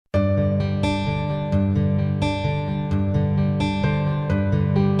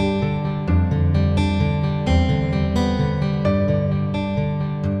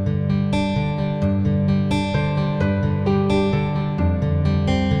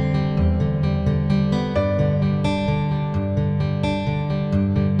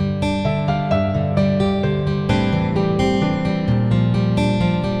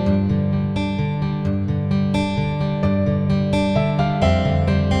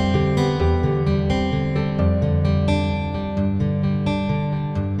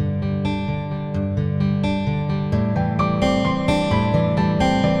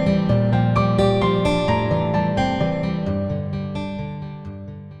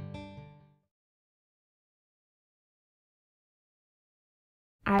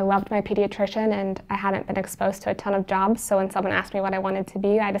I loved my pediatrician and I hadn't been exposed to a ton of jobs, so when someone asked me what I wanted to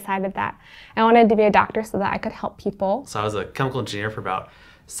be, I decided that I wanted to be a doctor so that I could help people. So I was a chemical engineer for about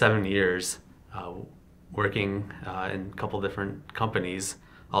 7 years, working in a couple different companies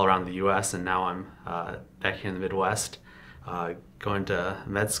all around the US, and now I'm back here in the Midwest, going to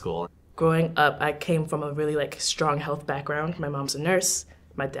med school. Growing up, I came from a really strong health background. My mom's a nurse,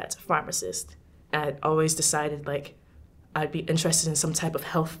 my dad's a pharmacist. And I'd always decided I'd be interested in some type of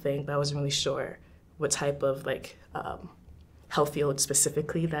health thing, but I wasn't really sure what type of health field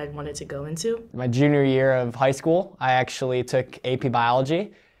specifically that I wanted to go into. My junior year of high school, I actually took AP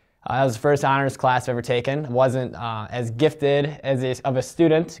Biology. That was the first honors class I've ever taken. I wasn't as gifted of a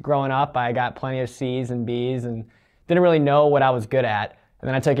student growing up. I got plenty of C's and B's and didn't really know what I was good at. And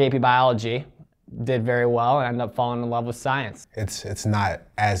then I took AP Biology, did very well, and ended up falling in love with science. It's not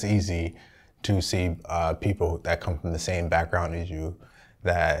as easy to see people that come from the same background as you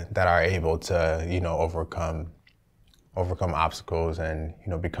that are able to overcome obstacles and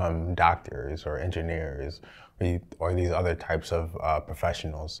become doctors or engineers or these other types of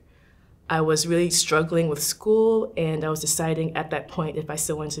professionals. I was really struggling with school, and I was deciding at that point if I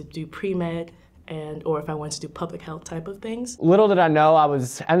still wanted to do pre-med or if I wanted to do public health type of things. Little did I know,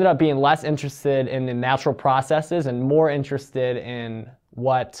 ended up being less interested in the natural processes and more interested in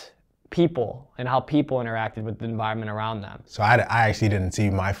what people and how people interacted with the environment around them. So I actually didn't see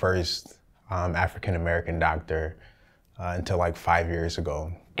my first African-American doctor until 5 years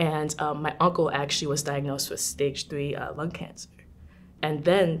ago. And my uncle actually was diagnosed with stage 3 lung cancer. And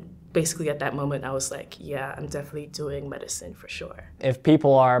then basically at that moment I was like, yeah, I'm definitely doing medicine for sure. If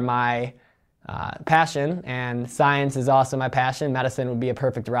people are my passion and science is also my passion, medicine would be a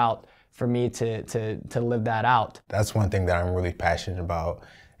perfect route for me to live that out. That's one thing that I'm really passionate about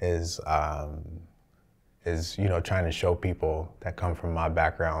is trying to show people that come from my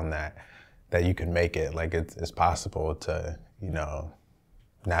background that you can make it. It's possible to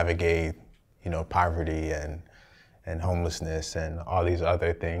navigate poverty and homelessness and all these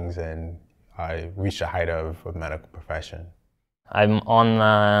other things and reach the height of a medical profession. I'm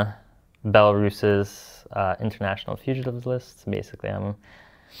on Belarus's international fugitives list. Basically, I'm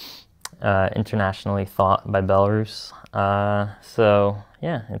internationally thought by Belarus. So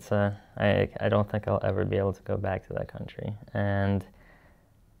yeah, I don't think I'll ever be able to go back to that country. And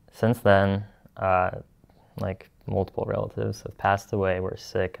since then, multiple relatives have passed away, were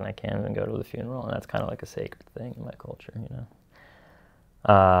sick, and I can't even go to the funeral, and that's kind of like a sacred thing in my culture,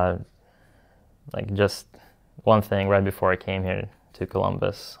 just one thing, right before I came here to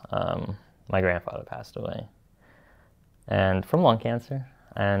Columbus, my grandfather passed away, and from lung cancer,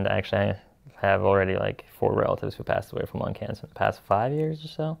 and actually I have already 4 relatives who passed away from lung cancer in the past 5 years or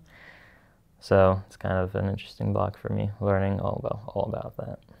so. So it's kind of an interesting block for me, learning all about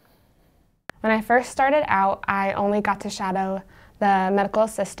that. When I first started out, I only got to shadow the medical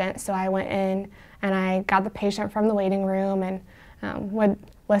assistant, so I went in and I got the patient from the waiting room and would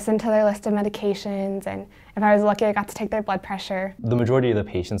listen to their list of medications, and if I was lucky, I got to take their blood pressure. The majority of the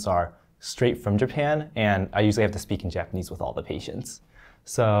patients are straight from Japan, and I usually have to speak in Japanese with all the patients.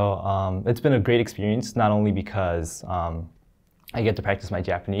 So it's been a great experience, not only because I get to practice my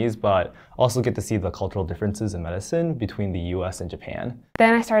Japanese, but also get to see the cultural differences in medicine between the US and Japan.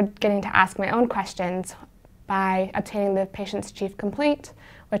 Then I started getting to ask my own questions by obtaining the patient's chief complaint,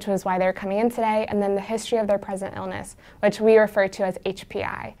 which was why they're coming in today, and then the history of their present illness, which we refer to as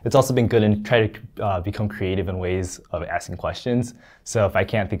HPI. It's also been good and try to become creative in ways of asking questions. So if I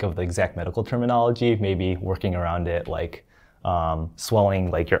can't think of the exact medical terminology, maybe working around it,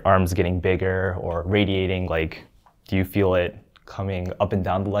 swelling, your arms getting bigger, or radiating, do you feel it coming up and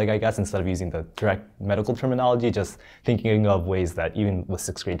down the leg, I guess, instead of using the direct medical terminology, just thinking of ways that even with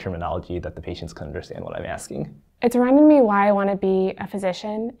 6th grade terminology that the patients can understand what I'm asking. It's reminded me why I want to be a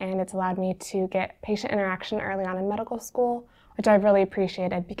physician, and it's allowed me to get patient interaction early on in medical school, which I've really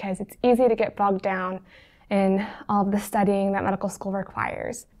appreciated because it's easy to get bogged down in all of the studying that medical school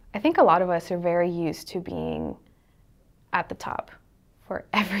requires. I think a lot of us are very used to being at the top for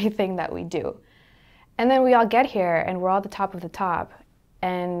everything that we do. And then we all get here and we're all the top of the top.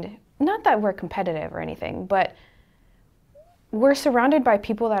 And not that we're competitive or anything, but we're surrounded by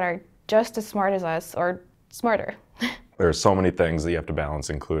people that are just as smart as us or smarter. There's so many things that you have to balance,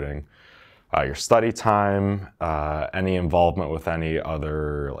 including your study time, any involvement with any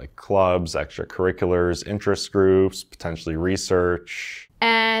other clubs, extracurriculars, interest groups, potentially research.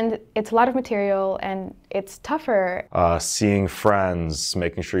 And it's a lot of material and it's tougher. Seeing friends,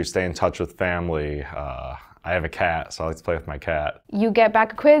 making sure you stay in touch with family. I have a cat, so I like to play with my cat. You get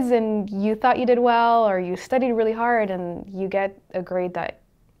back a quiz and you thought you did well, or you studied really hard and you get a grade that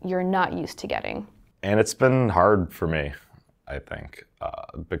you're not used to getting. And it's been hard for me, I think,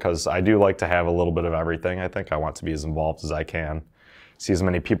 because I do like to have a little bit of everything. I think I want to be as involved as I can, see as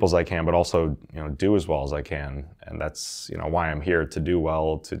many people as I can, but also, do as well as I can. And that's, why I'm here, to do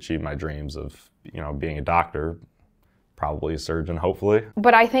well, to achieve my dreams of, being a doctor, probably a surgeon, hopefully.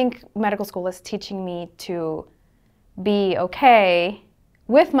 But I think medical school is teaching me to be okay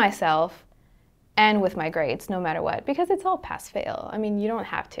with myself and with my grades, no matter what, because it's all pass-fail. I mean, you don't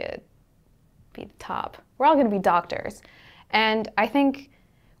have to be the top. We're all going to be doctors. And I think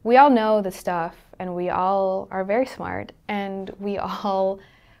we all know the stuff, and we all are very smart, and we all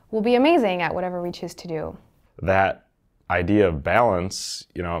will be amazing at whatever we choose to do. That idea of balance,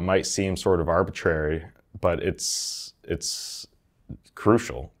 it might seem sort of arbitrary, but it's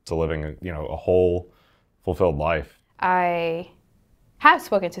crucial to living a whole fulfilled life. I have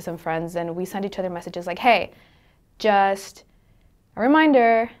spoken to some friends, and we send each other messages like, hey, just a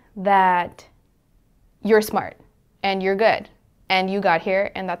reminder that you're smart and you're good and you got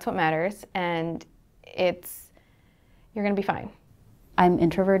here and that's what matters, and you're gonna be fine. I'm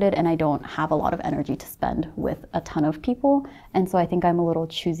introverted and I don't have a lot of energy to spend with a ton of people, and so I think I'm a little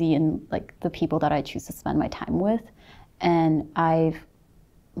choosy in the people that I choose to spend my time with, and I've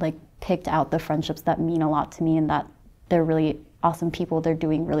picked out the friendships that mean a lot to me and that they're really awesome people, they're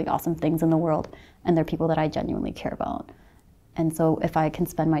doing really awesome things in the world, and they're people that I genuinely care about. And so if I can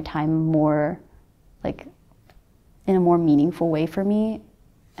spend my time more in a more meaningful way for me,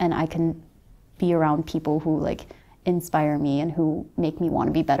 and I can be around people who inspire me and who make me want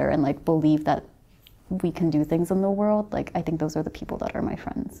to be better and believe that we can do things in the world, I think those are the people that are my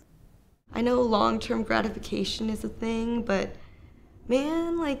friends. I know long-term gratification is a thing, but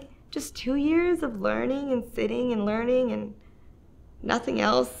man, just 2 years of learning and sitting and learning and nothing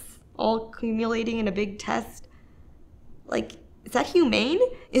else, all accumulating in a big test. Is that humane?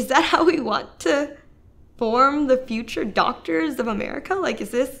 Is that how we want to form the future doctors of America? Is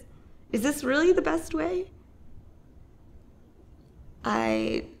this really the best way?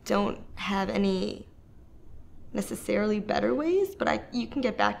 I don't have any necessarily better ways, but you can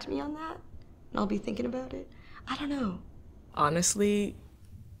get back to me on that, and I'll be thinking about it. I don't know. Honestly,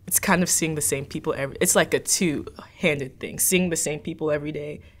 it's kind of seeing the same people it's like a two-handed thing. Seeing the same people every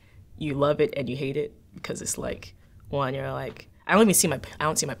day, you love it and you hate it, because it's one, you're I don't see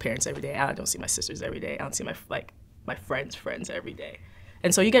my parents every day. I don't see my sisters every day. I don't see my friends every day.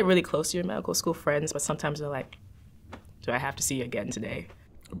 And so you get really close to your medical school friends, but sometimes they're do I have to see you again today?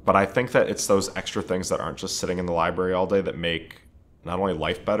 But I think that it's those extra things that aren't just sitting in the library all day that make not only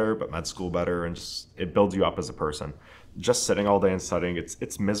life better, but med school better, and it builds you up as a person. Just sitting all day and studying,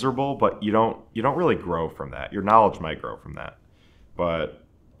 it's miserable, but you don't really grow from that. Your knowledge might grow from that, but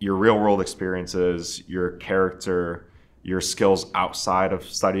your real world experiences, your character, your skills outside of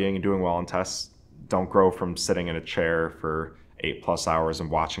studying and doing well on tests don't grow from sitting in a chair for 8+ hours and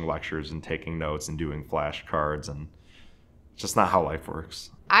watching lectures and taking notes and doing flashcards, and it's just not how life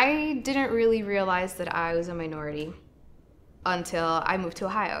works. I didn't really realize that I was a minority until I moved to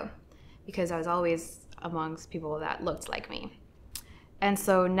Ohio, because I was always amongst people that looked like me. And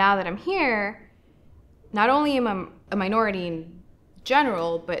so now that I'm here, not only am I a minority in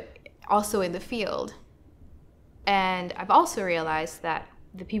general, but also in the field. And I've also realized that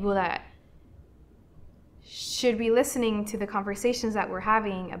the people that should be listening to the conversations that we're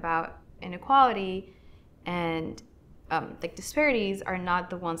having about inequality and disparities are not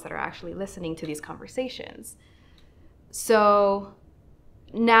the ones that are actually listening to these conversations. So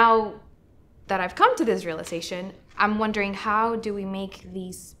now that I've come to this realization, I'm wondering, how do we make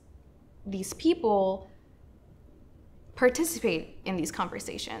these people participate in these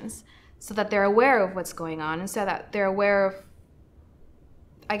conversations so that they're aware of what's going on, and so that they're aware of,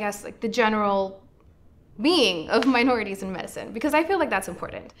 I guess, the general being of minorities in medicine, because I feel like that's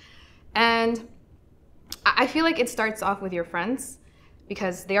important. And I feel like it starts off with your friends,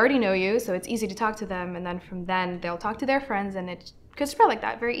 because they already know you, so it's easy to talk to them, and then from then they'll talk to their friends, and it could spread like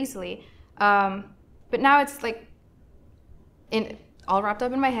that very easily. But now it's all wrapped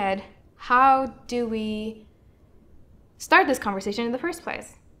up in my head. How do we start this conversation in the first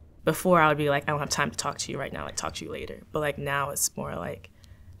place? Before I would be I don't have time to talk to you right now, talk to you later. But now it's more I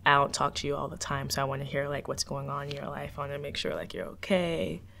don't talk to you all the time, so I want to hear what's going on in your life. I want to make sure you're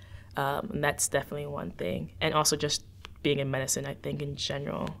okay. And that's definitely one thing. And also just being in medicine, I think in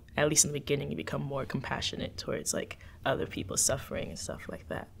general, at least in the beginning, you become more compassionate towards other people suffering and stuff like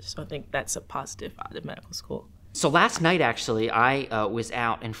that. So I think that's a positive out of medical school. So last night, actually, I was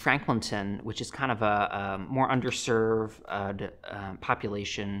out in Franklinton, which is kind of a more underserved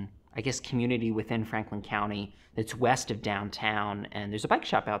population I guess, community within Franklin County that's west of downtown. And there's a bike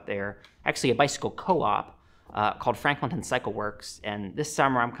shop out there, actually a bicycle co-op called Franklinton Cycle Works. And this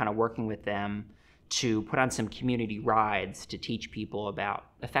summer I'm kind of working with them to put on some community rides to teach people about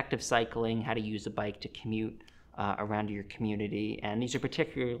effective cycling, how to use a bike to commute around your community. And these are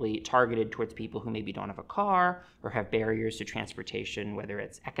particularly targeted towards people who maybe don't have a car or have barriers to transportation, whether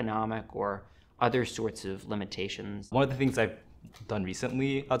it's economic or other sorts of limitations. One of the things I've done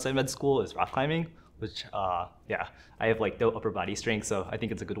recently outside med school is rock climbing, which, yeah, I have like no upper body strength, so I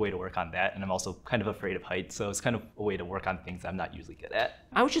think it's a good way to work on that. And I'm also kind of afraid of heights, so it's kind of a way to work on things I'm not usually good at.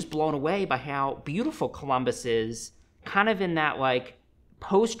 I was just blown away by how beautiful Columbus is, kind of in that like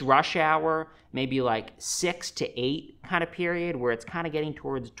post-rush hour, maybe like 6 to 8 kind of period where it's kind of getting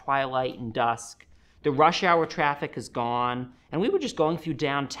towards twilight and dusk. The rush hour traffic is gone, and we were just going through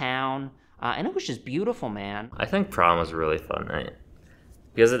downtown, and it was just beautiful, man. I think prom was a really fun night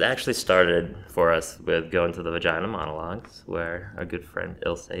because it actually started for us with going to the Vagina Monologues, where our good friend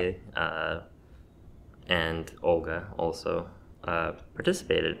Ilse and Olga also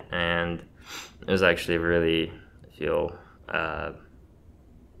participated, and it was actually really, I feel,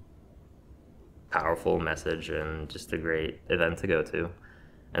 powerful message and just a great event to go to.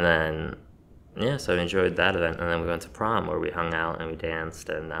 And then, yeah, so I enjoyed that event. And then we went to prom where we hung out and we danced.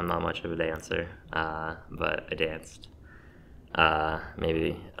 And I'm not much of a dancer, but I danced.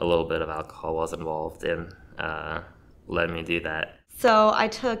 Maybe a little bit of alcohol was involved in letting me do that. So I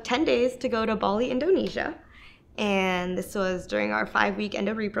took 10 days to go to Bali, Indonesia. And this was during our 5-week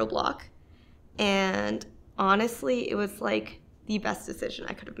endo-repro block. And honestly, it was like the best decision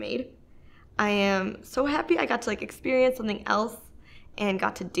I could have made. I am so happy I got to like experience something else and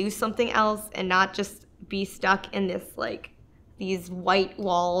got to do something else and not just be stuck in this like these white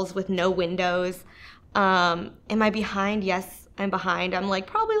walls with no windows. Am I behind? Yes, I'm behind. I'm like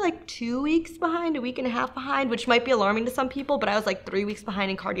probably like 2 weeks behind, a week and a half behind, which might be alarming to some people, but I was like 3 weeks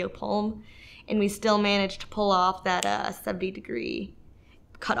behind in cardiopulm, and we still managed to pull off that 70-degree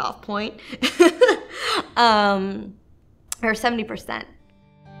cutoff point, or 70%.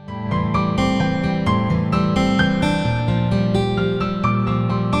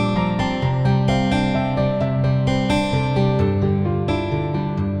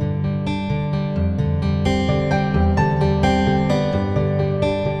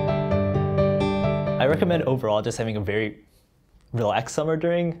 I recommend overall just having a very relaxed summer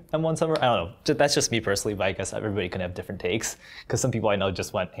during M1 summer. I don't know, that's just me personally, but I guess everybody can have different takes because some people I know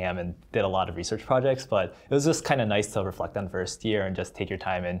just went ham and did a lot of research projects, but it was just kind of nice to reflect on first year and just take your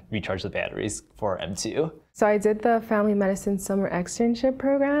time and recharge the batteries for M2. So I did the family medicine summer externship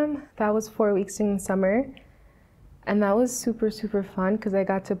program. That was 4 weeks in the summer. And that was super, super fun because I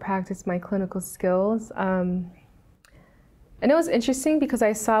got to practice my clinical skills. And it was interesting because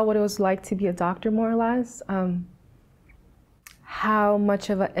I saw what it was like to be a doctor, more or less. How much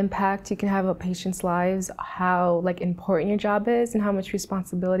of an impact you can have on patients' lives, how like important your job is, and how much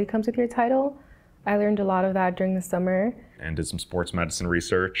responsibility comes with your title. I learned a lot of that during the summer. And did some sports medicine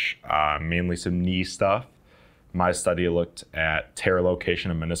research, mainly some knee stuff. My study looked at tear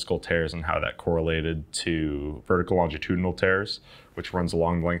location and meniscal tears and how that correlated to vertical longitudinal tears, which runs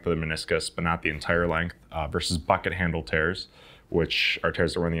along the length of the meniscus, but not the entire length, versus bucket handle tears, which are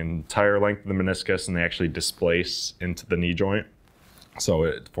tears that run the entire length of the meniscus and they actually displace into the knee joint. So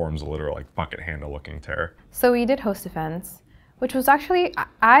it forms a literal like bucket handle looking tear. So we did host defense, which was actually,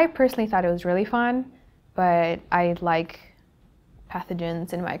 I personally thought it was really fun, but I like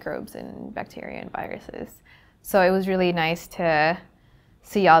pathogens and microbes and bacteria and viruses. So it was really nice to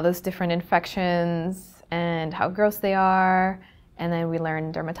see all those different infections and how gross they are. And then we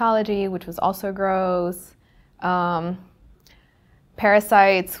learned dermatology, which was also gross.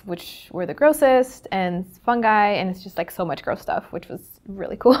 Parasites, which were the grossest, and fungi, and it's just like so much gross stuff, which was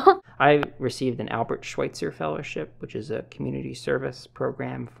really cool. I received an Albert Schweitzer Fellowship, which is a community service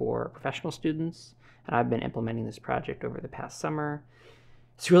program for professional students, and I've been implementing this project over the past summer.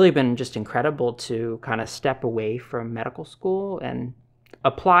 It's really been just incredible to kind of step away from medical school and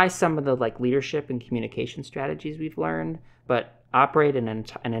apply some of the like leadership and communication strategies we've learned, but operate in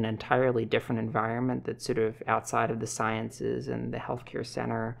an entirely different environment that's sort of outside of the sciences and the healthcare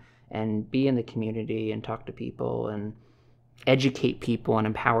center, and be in the community and talk to people and educate people and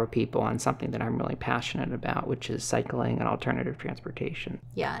empower people on something that I'm really passionate about, which is cycling and alternative transportation.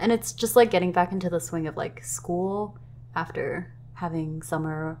 Yeah, and it's just like getting back into the swing of like school after having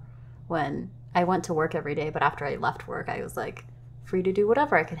summer, when I went to work every day, but after I left work, I was like free to do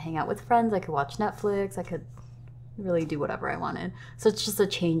whatever. I could hang out with friends, I could watch Netflix, I could really do whatever I wanted. So it's just a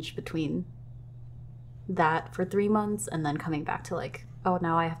change between that for 3 months and then coming back to like oh,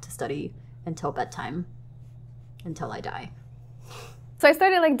 now I have to study until bedtime, until I die. So I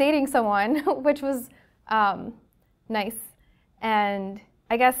started like dating someone, which was nice. And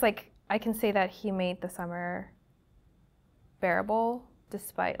I guess like I can say that he made the summer bearable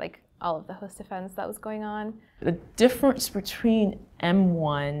despite like all of the host defense that was going on. The difference between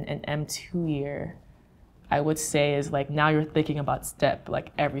M1 and M2 year, I would say, is like now you're thinking about STEP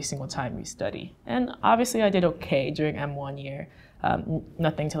like every single time you study. And obviously I did okay during M1 year.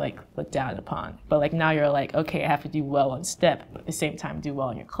 Nothing to like look down upon. But like now you're like, okay, I have to do well on STEP, but at the same time do well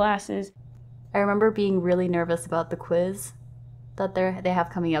in your classes. I remember being really nervous about the quiz that they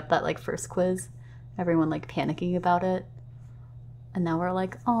have coming up, that like first quiz. Everyone like panicking about it. And now we're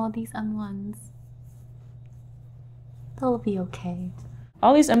like, oh, these M1s, they'll be okay.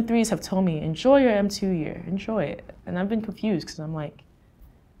 All these M3s have told me, enjoy your M2 year, enjoy it. And I've been confused because I'm like,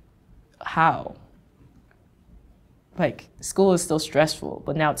 how? Like, school is still stressful,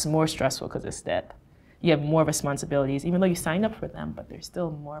 but now it's more stressful because of STEP. You have more responsibilities, even though you signed up for them, but there's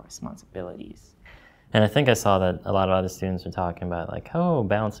still more responsibilities. And I think I saw that a lot of other students are talking about like, oh,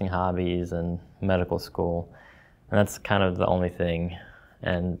 balancing hobbies and medical school. And that's kind of the only thing,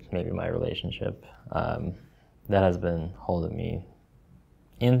 and maybe my relationship, that has been holding me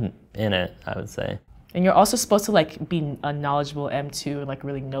in it, I would say. And you're also supposed to like be a knowledgeable M2 and like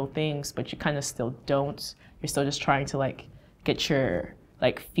really know things, but you kind of still don't. You're still just trying to like get your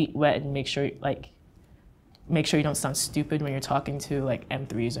like feet wet and make sure you don't sound stupid when you're talking to like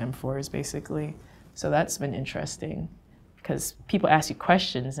M3s or M4s basically. So that's been interesting because people ask you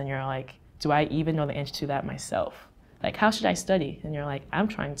questions and you're like, do I even know the answer to that myself? Like, how should I study? And you're like, I'm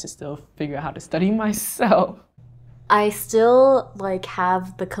trying to still figure out how to study myself. I still like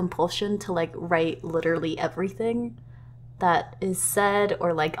have the compulsion to like write literally everything that is said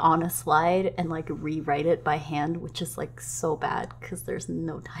or like on a slide and like rewrite it by hand, which is like so bad because there's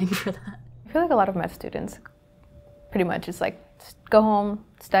no time for that. I feel like a lot of med students pretty much just like go home,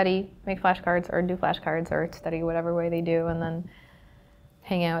 study, make flashcards or do flashcards or study whatever way they do and then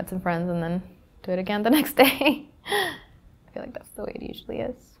hang out with some friends and then do it again the next day. I feel like that's the way it usually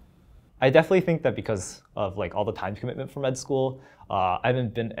is. I definitely think that because of like all the time commitment for med school, I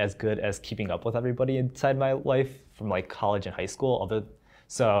haven't been as good as keeping up with everybody inside my life from like college and high school.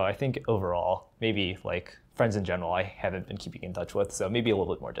 So I think overall, maybe like friends in general, I haven't been keeping in touch with, so maybe a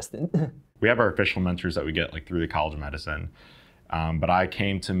little bit more distant. We have our official mentors that we get like through the College of Medicine, but I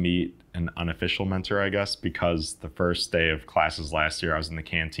came to meet an unofficial mentor, I guess, because the first day of classes last year, I was in the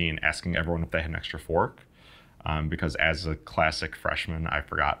canteen asking everyone if they had an extra fork. Because as a classic freshman, I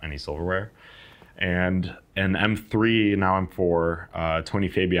forgot any silverware. And in M3, now M4, Tony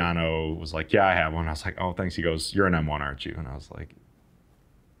Fabiano was like, yeah, I have one. I was like, oh, thanks. He goes, you're an M1, aren't you? And I was like,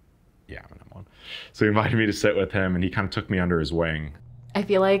 yeah, I'm an M1. So he invited me to sit with him, and he kind of took me under his wing. I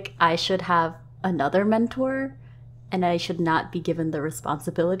feel like I should have another mentor, and I should not be given the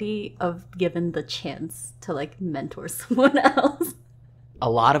responsibility of given the chance to like mentor someone else. A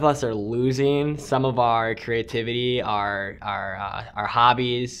lot of us are losing some of our creativity, our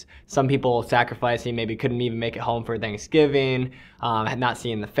hobbies. Some people sacrificing, maybe couldn't even make it home for Thanksgiving, not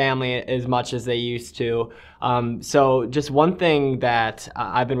seeing the family as much as they used to. So just one thing that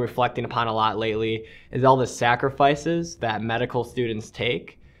I've been reflecting upon a lot lately is all the sacrifices that medical students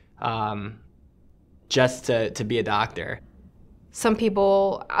take just to be a doctor.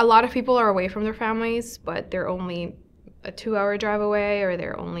 A lot of people are away from their families, but they're only a 2-hour drive away or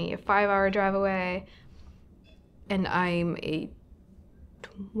they're only a 5-hour drive away. And I'm a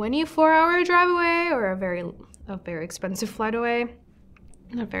 24-hour drive away or a very expensive flight away.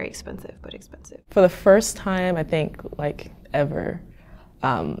 Not very expensive, but expensive. For the first time, I think, like, ever,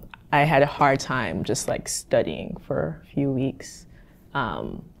 I had a hard time just, like, studying for a few weeks.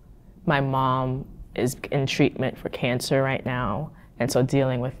 My mom is in treatment for cancer right now, and so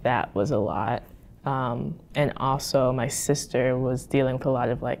dealing with that was a lot. And also my sister was dealing with a lot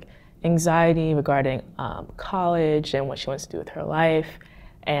of like anxiety regarding college and what she wants to do with her life.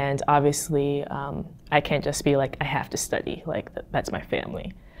 And obviously I can't just be like, I have to study, like that's my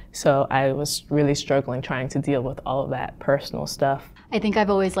family. So I was really struggling trying to deal with all of that personal stuff. I think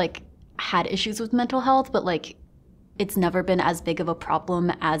I've always like had issues with mental health, but like it's never been as big of a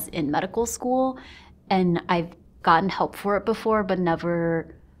problem as in medical school. And I've gotten help for it before, but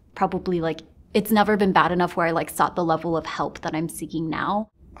never probably like it's never been bad enough where I like sought the level of help that I'm seeking now.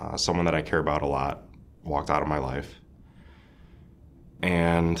 Someone that I care about a lot walked out of my life,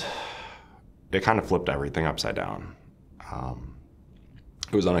 and it kind of flipped everything upside down.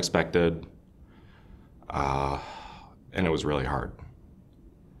 It was unexpected, and it was really hard.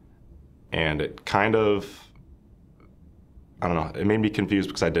 And it kind of I don't know, it made me confused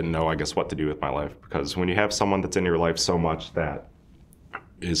because I didn't know, I guess, what to do with my life. Because when you have someone that's in your life so much that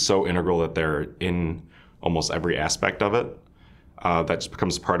is so integral that they're in almost every aspect of it, that just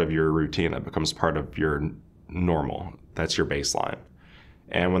becomes part of your routine, that becomes part of your normal. That's your baseline.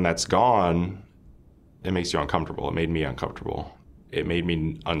 And when that's gone, it makes you uncomfortable. It made me uncomfortable. It made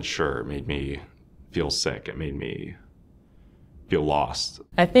me unsure. It made me feel sick. It made me feel lost.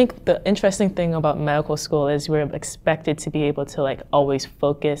 I think the interesting thing about medical school is we're expected to be able to like always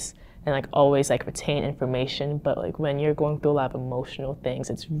focus and like always like retain information, but like when you're going through a lot of emotional things,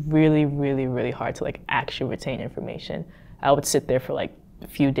 it's really, really, really hard to like actually retain information. I would sit there for like a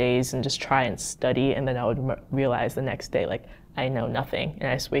few days and just try and study, and then I would realize the next day like I know nothing, and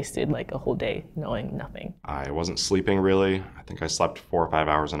I just wasted like a whole day knowing nothing. I wasn't sleeping really. I think I slept 4 or 5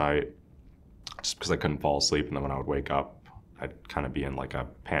 hours a night just because I couldn't fall asleep, and then when I would wake up, I'd kind of be in like a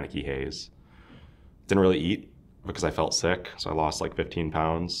panicky haze. Didn't really eat because I felt sick, so I lost like 15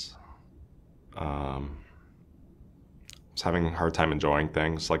 pounds. Was having a hard time enjoying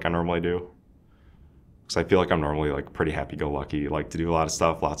things like I normally do. Because I feel like I'm normally like pretty happy-go-lucky, like to do a lot of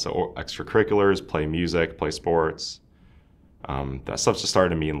stuff, lots of extracurriculars, play music, play sports. That stuff just started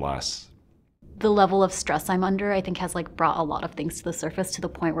to mean less. The level of stress I'm under, I think, has like brought a lot of things to the surface to the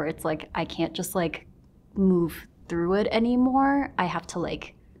point where it's like I can't just like move through it anymore. I have to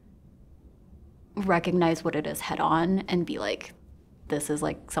like recognize what it is head on and be like, this is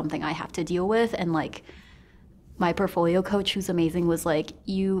like something I have to deal with. And like my portfolio coach, who's amazing, was like,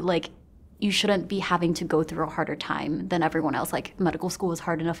 you shouldn't be having to go through a harder time than everyone else. Like medical school is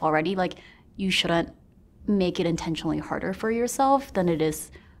hard enough already. Like you shouldn't make it intentionally harder for yourself than it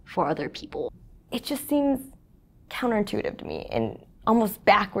is for other people. It just seems counterintuitive to me and almost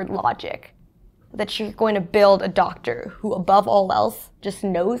backward logic that you're going to build a doctor who, above all else, just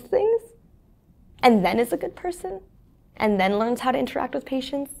knows things and then is a good person and then learns how to interact with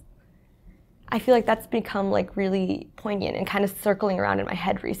patients. I feel like that's become like really poignant and kind of circling around in my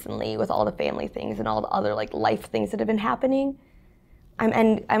head recently with all the family things and all the other like life things that have been happening.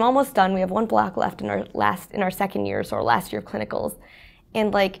 I'm almost done. We have one block left in our second year, so our last year of clinicals.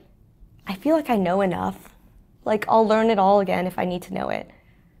 And like, I feel like I know enough. Like I'll learn it all again if I need to know it.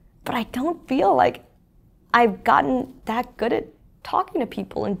 But I don't feel like I've gotten that good at talking to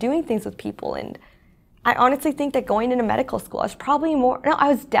people and doing things with people. And I honestly think that going into medical school, I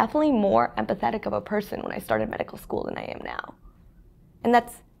was definitely more empathetic of a person when I started medical school than I am now. And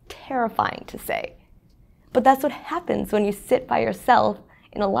that's terrifying to say. But that's what happens when you sit by yourself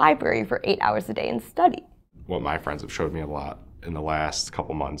in a library for 8 hours a day and study. What my friends have showed me a lot in the last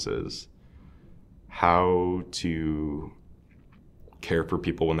couple months is how to care for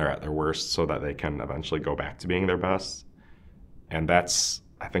people when they're at their worst so that they can eventually go back to being their best. And that's,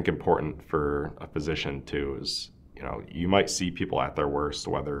 I think, important for a physician too, is, you know, you might see people at their worst,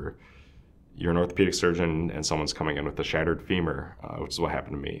 whether you're an orthopedic surgeon and someone's coming in with a shattered femur, which is what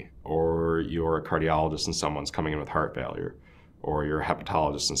happened to me, or you're a cardiologist and someone's coming in with heart failure, or you're a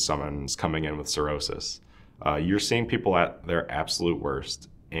hepatologist and someone's coming in with cirrhosis. You're seeing people at their absolute worst,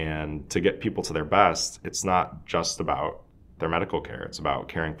 and to get people to their best, it's not just about their medical care, it's about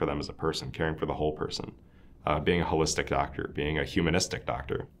caring for them as a person, caring for the whole person, being a holistic doctor, being a humanistic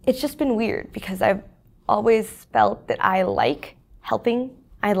doctor. It's just been weird because I've always felt that I like helping.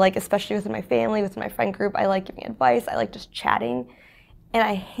 I like, especially with my family, with my friend group, I like giving advice, I like just chatting. And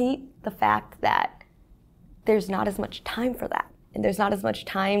I hate the fact that there's not as much time for that. And there's not as much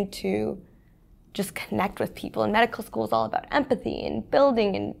time to just connect with people. And medical school is all about empathy and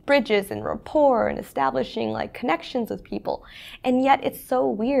building and bridges and rapport and establishing like connections with people. And yet it's so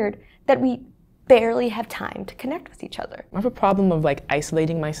weird that we barely have time to connect with each other. I have a problem of like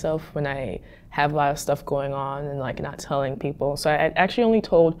isolating myself when I have a lot of stuff going on and like not telling people. So I actually only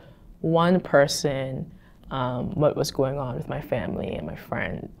told one person what was going on with my family and my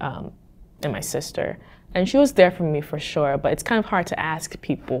friend and my sister. And she was there for me for sure, but it's kind of hard to ask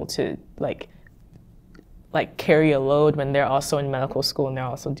people to like carry a load when they're also in medical school and they're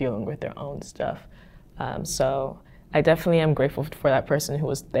also dealing with their own stuff. So I definitely am grateful for that person who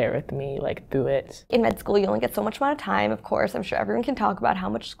was there with me like through it. In med school, you only get so much amount of time, of course. I'm sure everyone can talk about how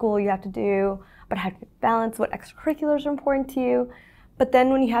much school you have to do, but how to balance what extracurriculars are important to you. But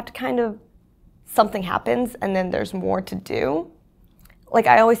then when you have to kind of, something happens and then there's more to do. Like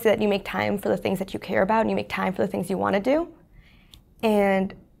I always say that you make time for the things that you care about and you make time for the things you want to do.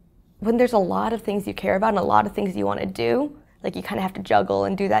 And when there's a lot of things you care about and a lot of things you want to do, like you kind of have to juggle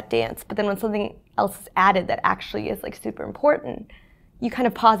and do that dance. But then when something else is added that actually is like super important, you kind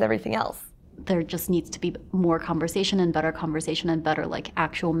of pause everything else. There just needs to be more conversation and better like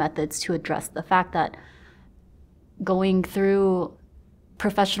actual methods to address the fact that going through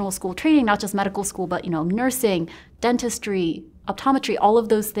professional school training, not just medical school, but nursing, dentistry, optometry, all of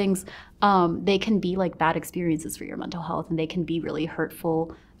those things, they can be like bad experiences for your mental health, and they can be really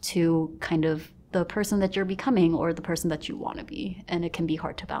hurtful to kind of the person that you're becoming or the person that you want to be, and it can be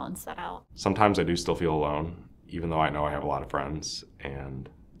hard to balance that out. Sometimes I do still feel alone, even though I know I have a lot of friends, and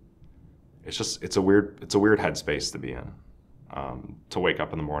it's a weird headspace to be in, to wake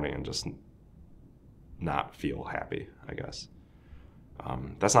up in the morning and just not feel happy, I guess.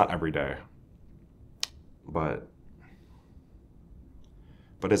 That's not every day, but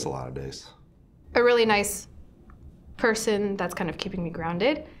it's a lot of days. A really nice person that's kind of keeping me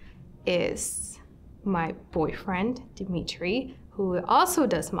grounded is my boyfriend, Dimitri, who also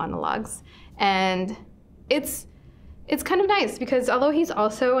does monologues. And it's kind of nice because although he's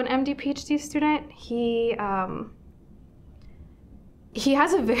also an MD PhD student, he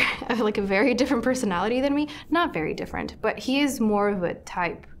has a very different personality than me. Not very different, but he is more of a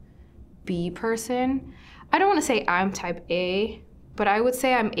type B person. I don't want to say I'm type A, but I would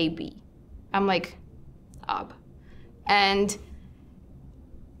say I'm AB. I'm like ob. And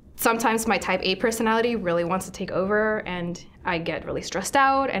sometimes my type A personality really wants to take over, and I get really stressed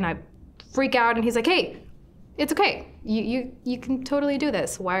out and I freak out, and he's like, hey, it's okay. You can totally do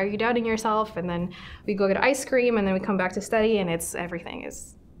this. Why are you doubting yourself? And then we go get ice cream, and then we come back to study, and everything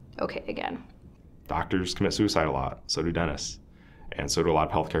is okay again. Doctors commit suicide a lot, so do dentists, and so do a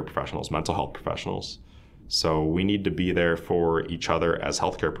lot of healthcare professionals, mental health professionals. So we need to be there for each other as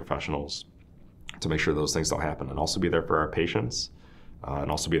healthcare professionals to make sure those things don't happen, and also be there for our patients,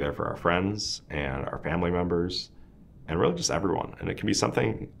 and also be there for our friends and our family members, and really just everyone. And it can be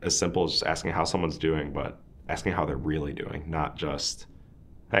something as simple as just asking how someone's doing, but asking how they're really doing, not just,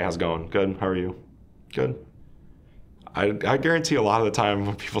 hey, how's it going? Good, how are you? Good. I guarantee a lot of the time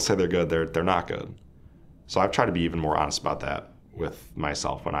when people say they're good, they're not good. So I've tried to be even more honest about that with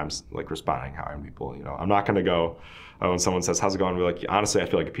myself when I'm like responding how I'm people. I'm not gonna go, when someone says, how's it going? I'll be like, honestly, I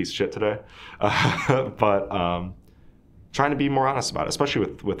feel like a piece of shit today. But trying to be more honest about it,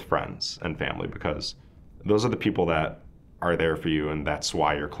 especially with friends and family, because those are the people that are there for you, and that's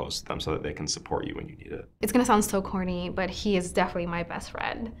why you're close to them, so that they can support you when you need it. It's gonna sound so corny, but he is definitely my best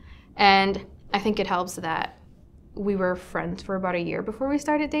friend. And I think it helps that we were friends for about a year before we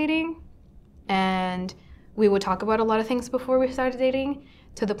started dating. And we would talk about a lot of things before we started dating,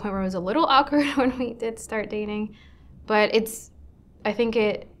 to the point where it was a little awkward when we did start dating. But I think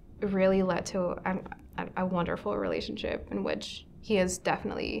it really led to a wonderful relationship in which he is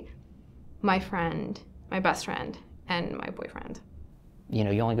definitely my friend, my best friend, and my boyfriend. You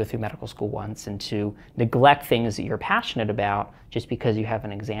only go through medical school once, and to neglect things that you're passionate about just because you have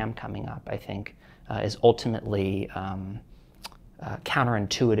an exam coming up, I think, is ultimately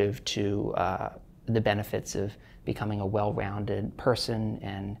counterintuitive to the benefits of becoming a well-rounded person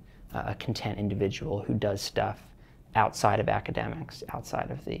and a content individual who does stuff outside of academics, outside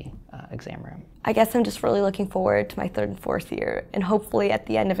of the exam room. I guess I'm just really looking forward to my 3rd and 4th year, and hopefully at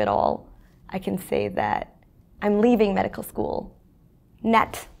the end of it all, I can say that I'm leaving medical school,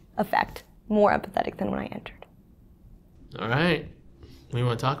 net effect, more empathetic than when I entered. All right, what do you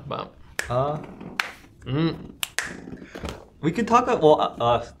want to talk about? We could talk,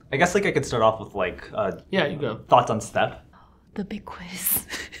 I guess I could start off with yeah, you go. Thoughts on STEP. The big quiz.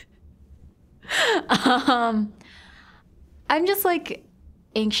 I'm just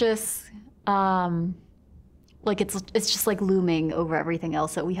anxious. It's just looming over everything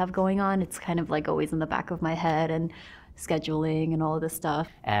else that we have going on. It's kind of always in the back of my head, and scheduling and all of this stuff.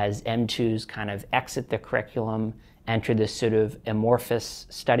 As M2s kind of exit the curriculum, enter this sort of amorphous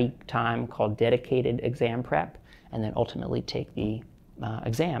study time called dedicated exam prep, and then ultimately take the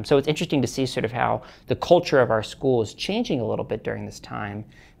exam. So it's interesting to see sort of how the culture of our school is changing a little bit during this time,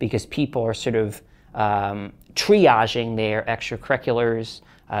 because people are sort of triaging their extracurriculars,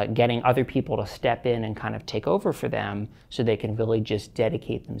 getting other people to step in and kind of take over for them so they can really just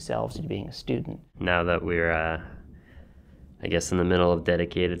dedicate themselves to being a student. Now that we're, I guess, in the middle of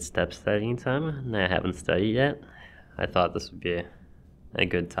dedicated STEP studying time, and I haven't studied yet, I thought this would be a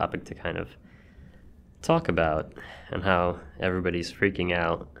good topic to kind of talk about, and how everybody's freaking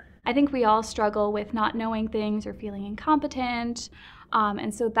out. I think we all struggle with not knowing things or feeling incompetent.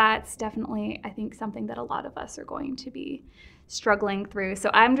 And so that's definitely, I think, something that a lot of us are going to be struggling through. So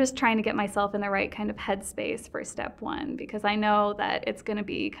I'm just trying to get myself in the right kind of headspace for step 1, because I know that it's going to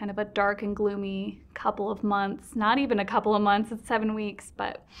be kind of a dark and gloomy couple of months. Not even a couple of months, it's 7 weeks.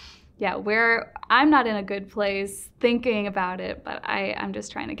 But yeah, I'm not in a good place thinking about it, but I'm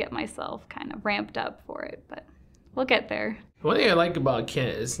just trying to get myself kind of ramped up for it. But we'll get there. One thing I like about Ken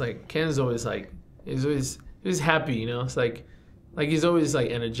is Ken is always he's always happy, you know. It's like he's always like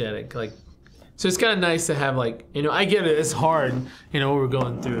energetic, like. So it's kind of nice to have like, you know, I get it. It's hard, you know, what we're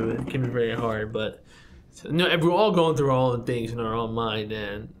going through. It can be very hard, but you know, we're all going through our own things in our own mind,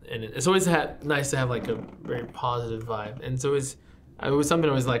 and it's always nice to have like a very positive vibe. And so it was something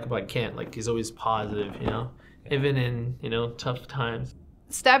I always like about Kent. Like he's always positive, you know, even in, you know, tough times.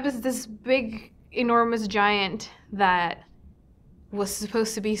 STEP is this big, enormous giant that was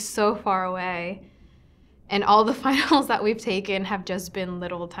supposed to be so far away, and all the finals that we've taken have just been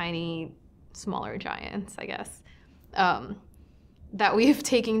little tiny, smaller giants, I guess, that we've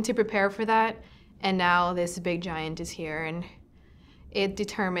taken to prepare for that. And now this big giant is here, and it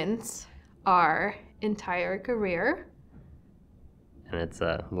determines our entire career. And it's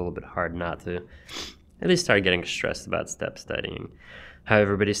a little bit hard not to at least start getting stressed about STEP studying. How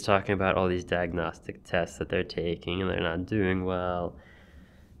everybody's talking about all these diagnostic tests that they're taking and they're not doing well.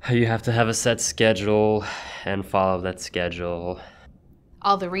 How you have to have a set schedule and follow that schedule.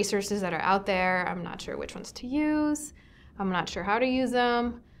 All the resources that are out there, I'm not sure which ones to use. I'm not sure how to use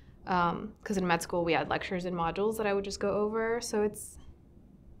them. Because in med school we had lectures and modules that I would just go over. So it's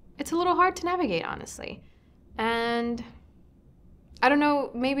a little hard to navigate, honestly. And I don't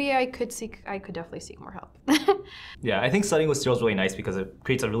know, maybe I could definitely seek more help. Yeah, I think studying with Cyril is really nice because it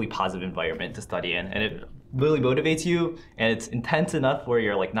creates a really positive environment to study in, and it really motivates you, and it's intense enough where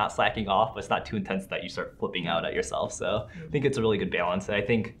you're like not slacking off, but it's not too intense that you start flipping out at yourself. So I think it's a really good balance, and I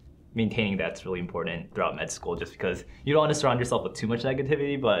think maintaining that's really important throughout med school, just because you don't want to surround yourself with too much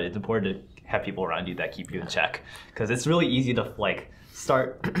negativity, but it's important to have people around you that keep you in check, because it's really easy to like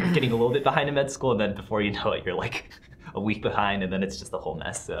start getting a little bit behind in med school, and then before you know it, you're like a week behind, and then it's just a whole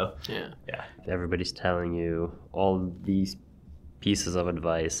mess. So yeah. Everybody's telling you all these pieces of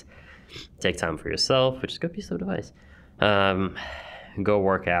advice. Take time for yourself, which is a good piece of advice. Go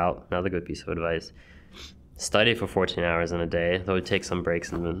work out, another good piece of advice. Study for 14 hours in a day, though take some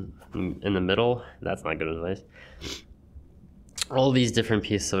breaks in the middle. That's not good advice. All these different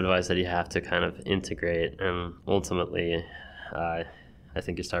pieces of advice that you have to kind of integrate, and ultimately, I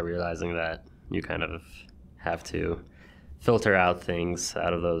think you start realizing that you kind of have to filter out things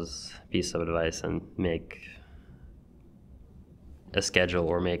out of those pieces of advice and make a schedule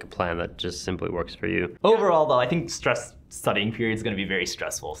or make a plan that just simply works for you. Overall, though, I think studying period is going to be very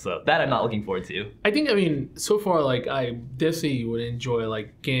stressful, so that I'm not looking forward to. I mean, so far, like, I definitely would enjoy,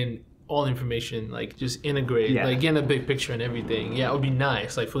 like, getting all the information, like, just integrate, like, getting a big picture and everything. Yeah, it would be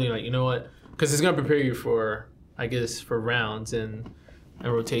nice, like, feeling like, you know what, because it's going to prepare you for, I guess, for rounds and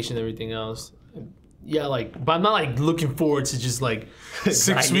rotation and everything else. Yeah, like, but I'm not like looking forward to just like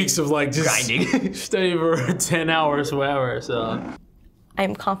 6 weeks of like just grinding, studying for 10 hours, whatever. So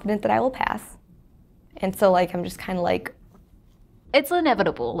I'm confident that I will pass, and so like I'm just kind of like, it's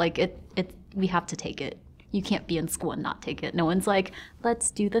inevitable. Like we have to take it. You can't be in school and not take it. No one's like, let's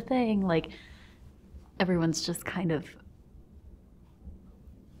do the thing. Like everyone's just kind of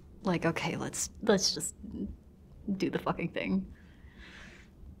like, okay, let's just do the fucking thing.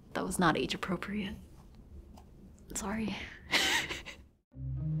 That was not age appropriate. Sorry.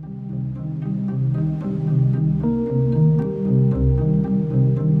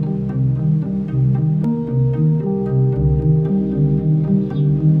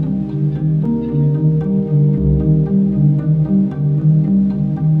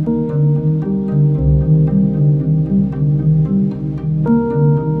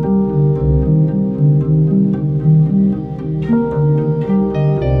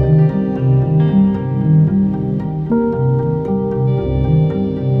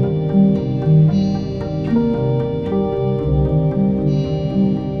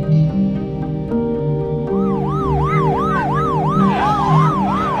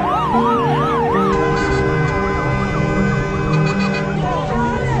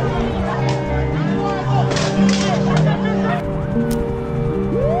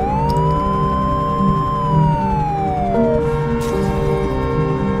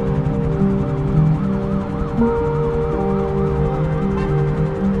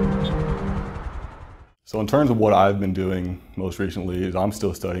 So in terms of what I've been doing most recently is I'm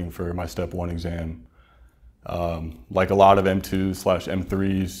still studying for my Step 1 exam. Like a lot of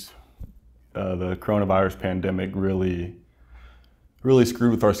M2/M3s, the coronavirus pandemic really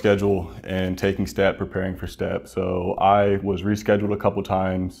screwed with our schedule and taking STEP, preparing for STEP. So I was rescheduled a couple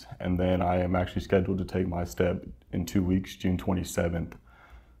times, and then I am actually scheduled to take my STEP in 2 weeks, June 27th.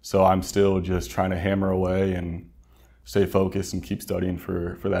 So I'm still just trying to hammer away and stay focused and keep studying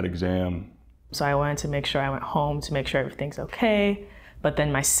for that exam. So I wanted to make sure I went home to make sure everything's okay. But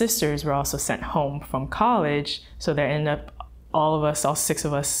then my sisters were also sent home from college. So there ended up all 6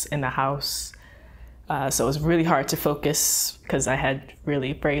 of us in the house So it was really hard to focus because I had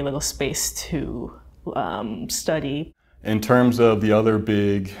really very little space to study. In terms of the other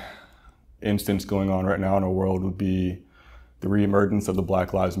big instance going on right now in our world would be the reemergence of the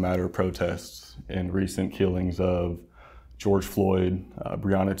Black Lives Matter protests and recent killings of George Floyd,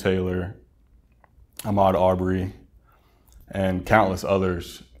 Breonna Taylor, Ahmaud Arbery, and countless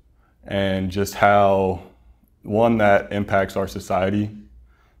others, and just how, one, that impacts our society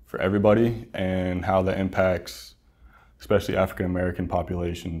for everybody, and how that impacts especially African American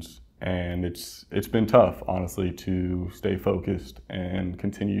populations. And it's been tough, honestly, to stay focused and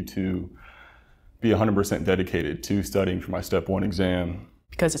continue to be 100% dedicated to studying for my Step 1 exam.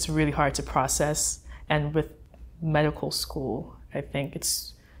 Because it's really hard to process, and with medical school, I think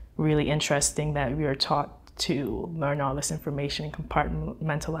it's really interesting that we are taught to learn all this information and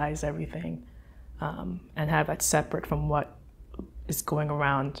compartmentalize everything, and have it separate from what is going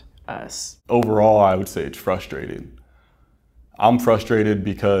around us. Overall, I would say it's frustrating. I'm frustrated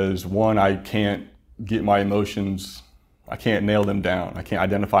because, one, I can't get my emotions, I can't nail them down. I can't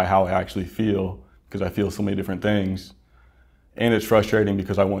identify how I actually feel because I feel so many different things. And it's frustrating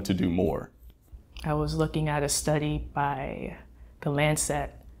because I want to do more. I was looking at a study by The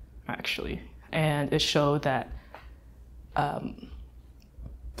Lancet, actually, and it showed that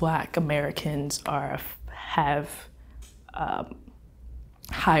Black Americans have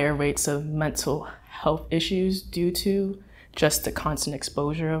higher rates of mental health issues due to just the constant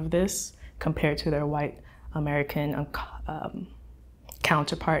exposure of this compared to their white American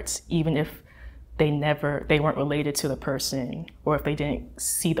counterparts, even if they weren't related to the person, or if they didn't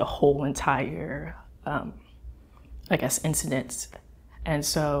see the whole entire, I guess, incident. And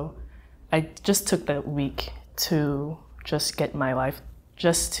so I just took that week to just get my life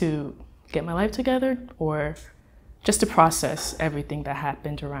together, or just to process everything that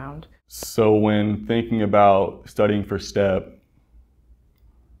happened around. So when thinking about studying for STEP,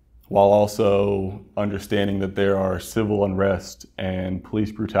 while also understanding that there are civil unrest and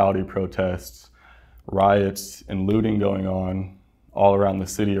police brutality protests, riots and looting going on all around the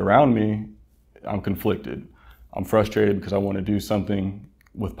city around me, I'm conflicted. I'm frustrated because I want to do something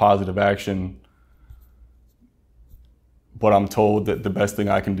with positive action, but I'm told that the best thing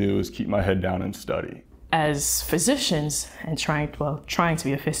I can do is keep my head down and study. As physicians, and trying to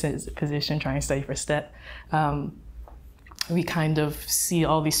be a physician, trying to study for STEP, we kind of see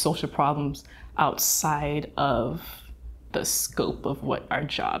all these social problems outside of the scope of what our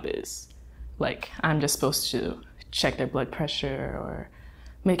job is. Like, I'm just supposed to check their blood pressure or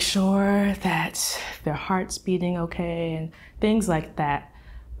make sure that their heart's beating okay and things like that.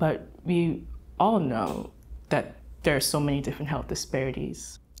 But we all know that there are so many different health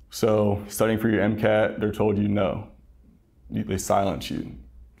disparities. So studying for your MCAT, they're told you no. They silence you.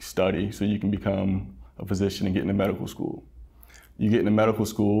 Study so you can become a physician and get into medical school. You get into medical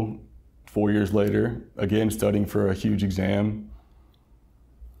school, 4 years later, again studying for a huge exam,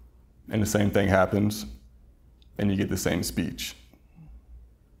 and the same thing happens, and you get the same speech.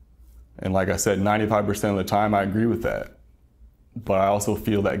 And like I said, 95% of the time I agree with that. But I also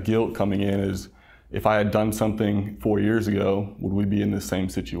feel that guilt coming in is, if I had done something 4 years ago, would we be in the same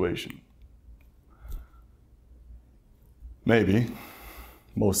situation? Maybe,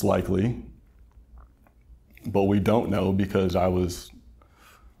 most likely, but we don't know because I was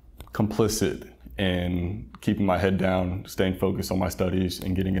complicit in keeping my head down, staying focused on my studies,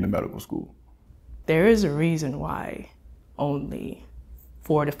 and getting into medical school. There is a reason why only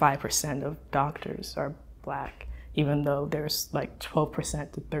 4 to 5% of doctors are Black, even though there's like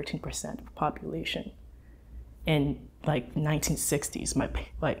 12% to 13% of the population. In like 1960s,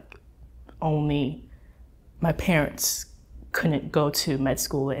 my parents couldn't go to med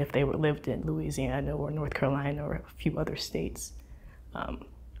school if they lived in Louisiana or North Carolina or a few other states.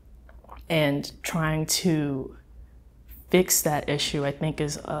 And trying to fix that issue, I think,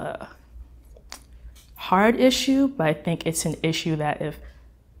 is a hard issue, but I think it's an issue that if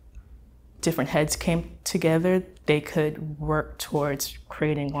different heads came together, they could work towards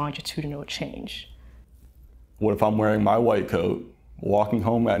creating longitudinal change. What if I'm wearing my white coat, walking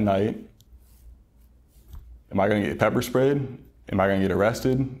home at night? Am I gonna get pepper sprayed? Am I gonna get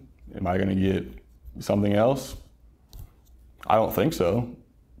arrested? Am I gonna get something else? I don't think so,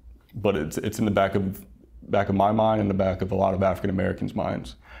 but it's in the back of my mind and the back of a lot of African Americans'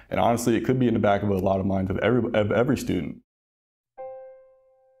 minds. And honestly, it could be in the back of a lot of minds of every student.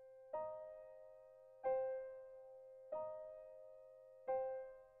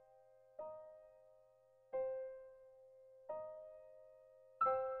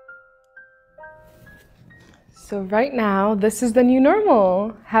 So right now, this is the new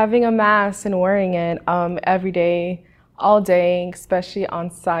normal, having a mask and wearing it every day, all day, especially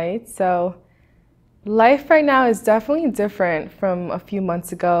on site. So life right now is definitely different from a few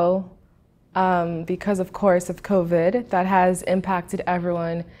months ago because, of course, of COVID. That has impacted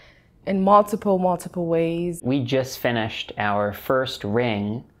everyone in multiple ways. We just finished our first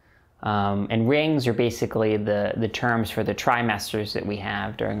ring, and rings are basically the terms for the trimesters that we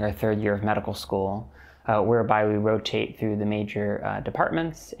have during our third year of medical school, whereby we rotate through the major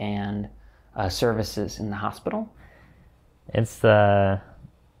departments and services in the hospital. It's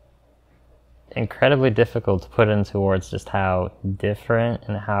incredibly difficult to put into words just how different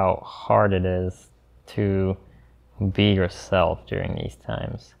and how hard it is to be yourself during these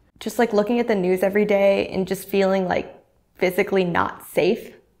times. Just like looking at the news every day and just feeling like physically not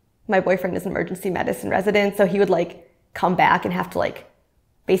safe. My boyfriend is an emergency medicine resident, so he would like come back and have to like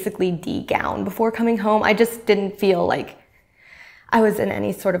basically de-gown before coming home. I just didn't feel like I was in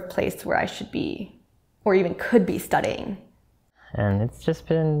any sort of place where I should be or even could be studying. And it's just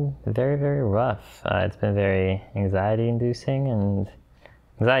been very, very rough. It's been very anxiety-inducing, and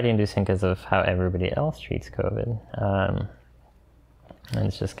anxiety-inducing because of how everybody else treats COVID. And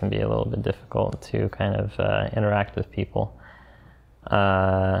it just can be a little bit difficult to kind of interact with people.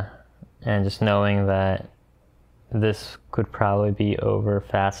 And just knowing that this could probably be over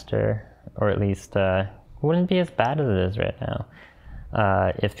faster, or at least wouldn't be as bad as it is right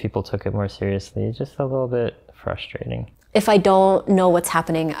now if people took it more seriously. It's just a little bit frustrating. If I don't know what's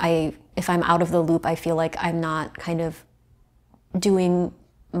happening, if I'm out of the loop, I feel like I'm not kind of doing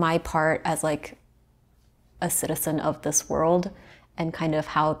my part as like a citizen of this world and kind of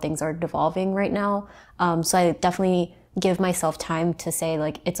how things are devolving right now. So I definitely give myself time to say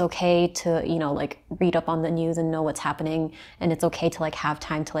like, it's okay to, you know, like read up on the news and know what's happening. And it's okay to like have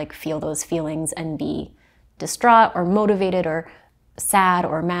time to like feel those feelings and be distraught or motivated or sad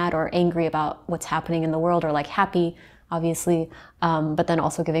or mad or angry about what's happening in the world, or like happy, obviously, but then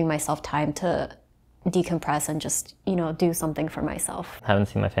also giving myself time to decompress and just, you know, do something for myself. Haven't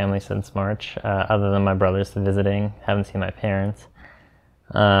seen my family since March, other than my brothers visiting. Haven't seen my parents.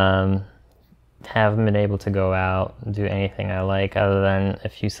 Haven't been able to go out and do anything I like other than a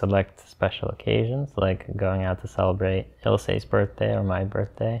few select special occasions, like going out to celebrate Ilse's birthday or my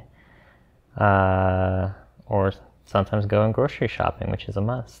birthday, or sometimes going grocery shopping, which is a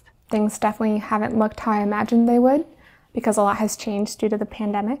must. Things definitely haven't looked how I imagined they would, because a lot has changed due to the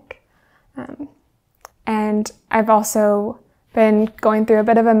pandemic. And I've also been going through a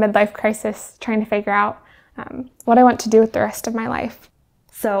bit of a midlife crisis, trying to figure out what I want to do with the rest of my life.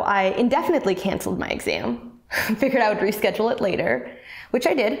 So I indefinitely canceled my exam. Figured I would reschedule it later, which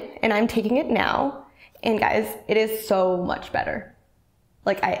I did, and I'm taking it now. And guys, it is so much better.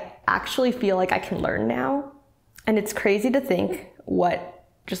 Like, I actually feel like I can learn now. And it's crazy to think what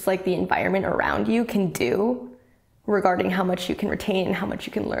just like the environment around you can do regarding how much you can retain and how much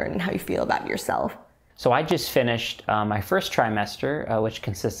you can learn and how you feel about yourself. So I just finished my first trimester, which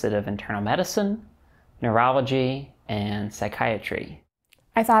consisted of internal medicine, neurology, and psychiatry.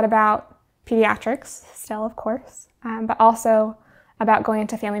 I thought about pediatrics still, of course, but also about going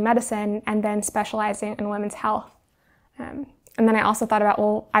into family medicine and then specializing in women's health. And then I also thought about,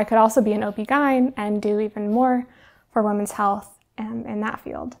 well, I could also be an OB-GYN and do even more for women's health in that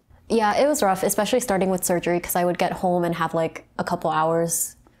field. Yeah, it was rough, especially starting with surgery, because I would get home and have like a couple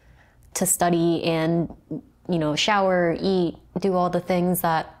hours to study and, you know, shower, eat, do all the things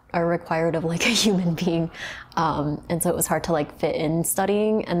that are required of like a human being. And so it was hard to like fit in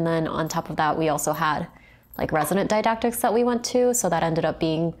studying. And then on top of that, we also had like resident didactics that we went to. So that ended up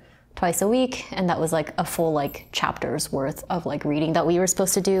being twice a week. And that was like a full like chapter's worth of like reading that we were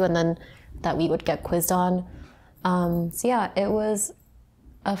supposed to do and then that we would get quizzed on. So yeah, it was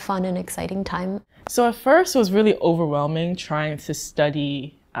a fun and exciting time. So at first it was really overwhelming trying to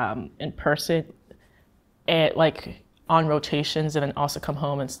study in person and like on rotations and then also come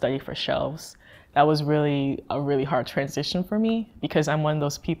home and study for shelves. That was really a really hard transition for me because I'm one of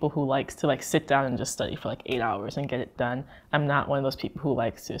those people who likes to like sit down and just study for like 8 hours and get it done. I'm not one of those people who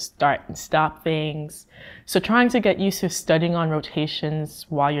likes to start and stop things. So trying to get used to studying on rotations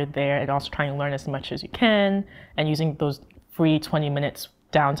while you're there and also trying to learn as much as you can and using those free 20 minutes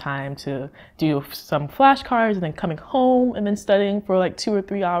downtime to do some flashcards and then coming home and then studying for like 2 or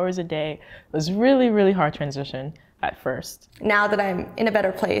 3 hours a day was really, really hard transition at first. Now that I'm in a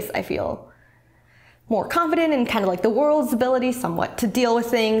better place, I feel more confident in kind of like the world's ability somewhat to deal with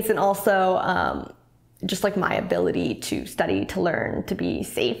things, and also just like my ability to study, to learn, to be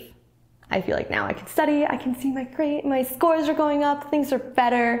safe. I feel like now I can study, I can see my scores are going up, things are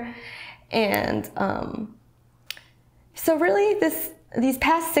better, and So really, these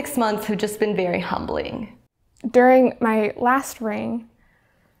past 6 months have just been very humbling. During my last ring,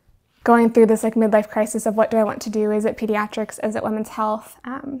 going through this like midlife crisis of what do I want to do? Is it pediatrics? Is it women's health?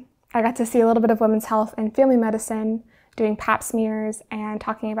 I got to see a little bit of women's health and family medicine, doing pap smears and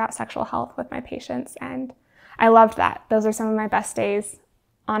talking about sexual health with my patients. And I loved that. Those are some of my best days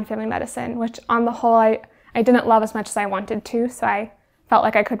on family medicine, which on the whole, I didn't love as much as I wanted to. So I felt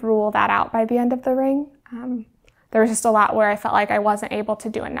like I could rule that out by the end of the ring. There was just a lot where I felt like I wasn't able to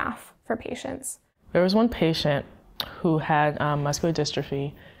do enough for patients. There was one patient who had muscular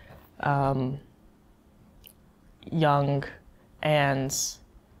dystrophy, young, and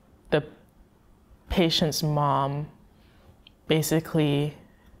the patient's mom basically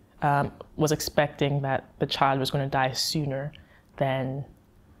was expecting that the child was going to die sooner than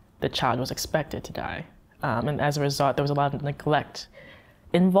the child was expected to die. And as a result, there was a lot of neglect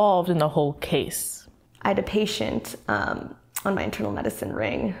involved in the whole case. I had a patient on my internal medicine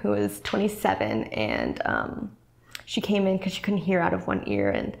ring who was 27, and she came in because she couldn't hear out of one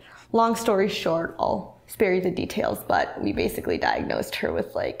ear. And long story short, I'll spare you the details, but we basically diagnosed her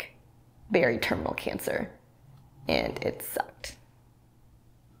with like very terminal cancer, and it sucked.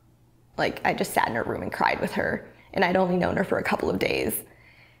 Like, I just sat in her room and cried with her, and I'd only known her for a couple of days,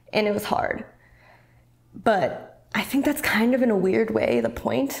 and it was hard. But I think that's kind of, in a weird way, the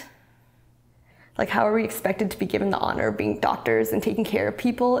point. Like, how are we expected to be given the honor of being doctors and taking care of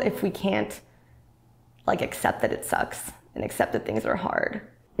people if we can't, like, accept that it sucks and accept that things are hard?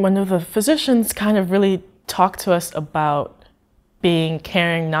 One of the physicians kind of really talked to us about being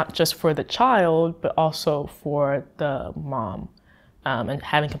caring not just for the child, but also for the mom, and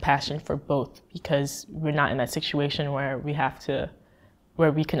having compassion for both, because we're not in that situation where we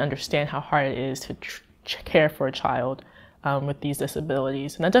can understand how hard it is to care for a child with these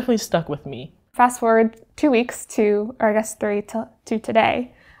disabilities. And that definitely stuck with me. Fast forward 2 weeks to, or I guess 3 to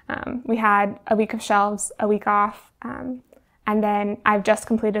today. We had a week of shelves, a week off, and then I've just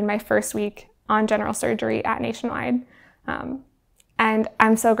completed my first week on general surgery at Nationwide. And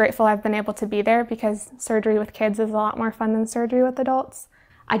I'm so grateful I've been able to be there, because surgery with kids is a lot more fun than surgery with adults.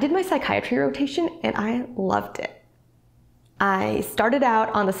 I did my psychiatry rotation and I loved it. I started out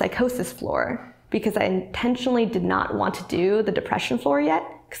on the psychosis floor because I intentionally did not want to do the depression floor yet,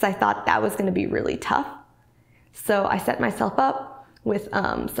 because I thought that was going to be really tough. So I set myself up with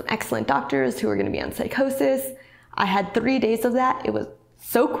some excellent doctors who were going to be on psychosis. I had 3 days of that. It was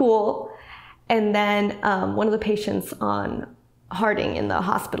so cool. And then one of the patients on Harding in the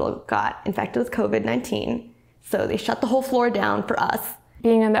hospital got infected with COVID-19. So they shut the whole floor down for us.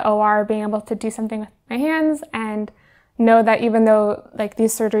 Being in the OR, being able to do something with my hands and know that even though like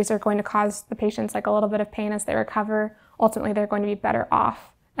these surgeries are going to cause the patients like a little bit of pain as they recover, ultimately they're going to be better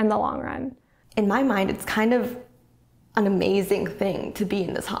off in the long run. In my mind, it's kind of an amazing thing to be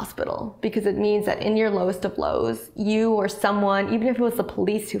in this hospital, because it means that in your lowest of lows, you or someone, even if it was the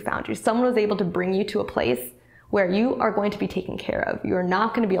police who found you, someone was able to bring you to a place where you are going to be taken care of. You are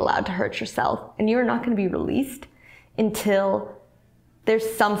not going to be allowed to hurt yourself, and you are not going to be released until there's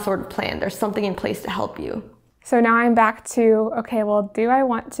some sort of plan. There's something in place to help you. So now I'm back to, okay, well, do I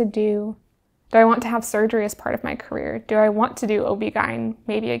want to have surgery as part of my career? Do I want to do OB-GYN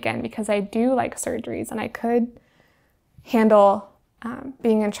maybe again? Because I do like surgeries, and I could handle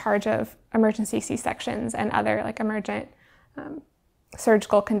being in charge of emergency C-sections and other like emergent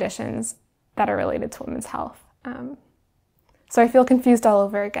surgical conditions that are related to women's health. So I feel confused all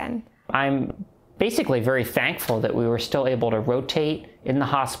over again. I'm basically very thankful that we were still able to rotate in the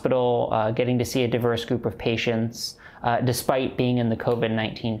hospital, getting to see a diverse group of patients, despite being in the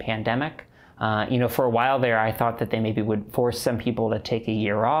COVID-19 pandemic. For a while there, I thought that they maybe would force some people to take a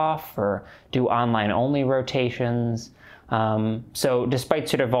year off or do online-only rotations. So despite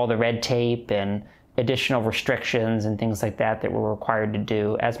sort of all the red tape and additional restrictions and things like that that we're required to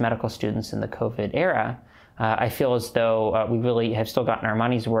do as medical students in the COVID era, I feel as though we really have still gotten our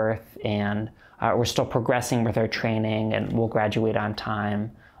money's worth, and we're still progressing with our training, and we'll graduate on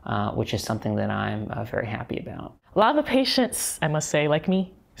time, which is something that I'm very happy about. A lot of the patients, I must say, like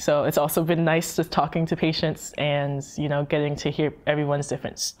me. So it's also been nice just talking to patients and, getting to hear everyone's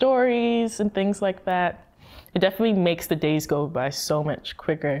different stories and things like that. It definitely makes the days go by so much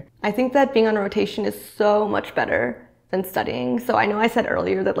quicker. I think that being on rotation is so much better than studying. So I know I said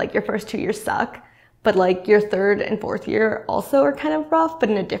earlier that like your first 2 years suck, but like your third and fourth year also are kind of rough, but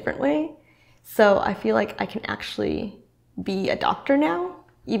in a different way. So I feel like I can actually be a doctor now,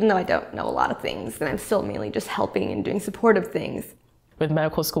 even though I don't know a lot of things, and I'm still mainly just helping and doing supportive things. With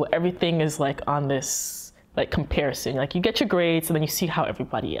medical school, everything is like on this like comparison. Like you get your grades and then you see how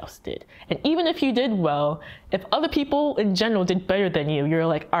everybody else did. And even if you did well, if other people in general did better than you, you're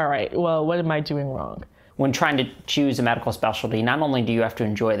like, all right, well, what am I doing wrong? When trying to choose a medical specialty, not only do you have to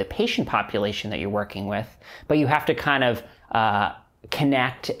enjoy the patient population that you're working with, but you have to kind of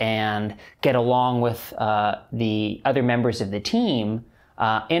connect and get along with the other members of the team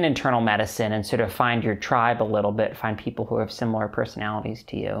in internal medicine and sort of find your tribe a little bit, find people who have similar personalities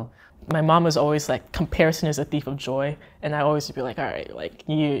to you. My mom was always like, comparison is a thief of joy. And I always be like, all right, like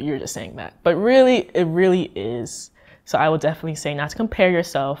you're just saying that. But really, it really is. So I would definitely say not to compare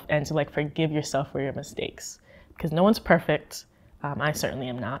yourself and to like forgive yourself for your mistakes. Because no one's perfect. I certainly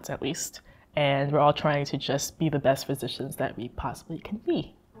am not, at least. And we're all trying to just be the best physicians that we possibly can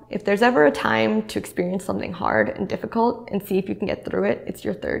be. If there's ever a time to experience something hard and difficult and see if you can get through it, it's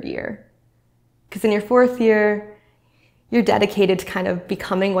your 3rd year. Because in your 4th year, you're dedicated to kind of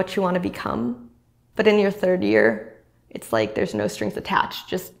becoming what you want to become. But in your 3rd year, it's like there's no strings attached.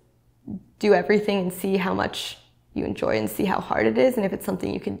 Just do everything and see how much you enjoy and see how hard it is and if it's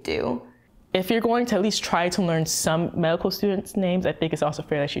something you can do. If you're going to at least try to learn some medical students' names, I think it's also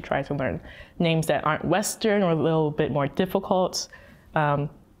fair that you try to learn names that aren't Western or a little bit more difficult. And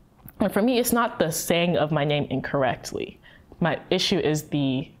for me, it's not the saying of my name incorrectly. My issue is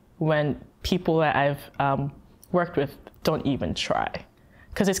when people that I've worked with don't even try.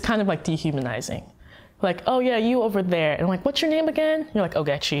 Because it's kind of like dehumanizing. Like, oh yeah, you over there. And I'm like, what's your name again? You're like,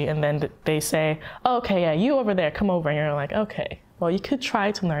 Ogechi. And then they say, oh, okay, yeah, you over there, come over. And you're like, okay, well, you could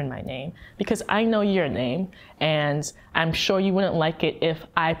try to learn my name because I know your name. And I'm sure you wouldn't like it if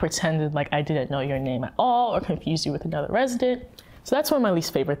I pretended like I didn't know your name at all or confused you with another resident. So that's one of my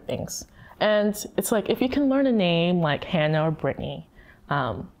least favorite things. And it's like, if you can learn a name like Hannah or Brittany,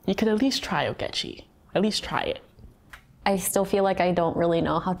 you could at least try Ogechi. At least try it. I still feel like I don't really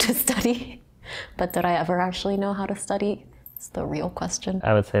know how to study, but did I ever actually know how to study? It's the real question.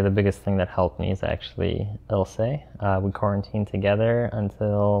 I would say the biggest thing that helped me is actually Ilse. We quarantined together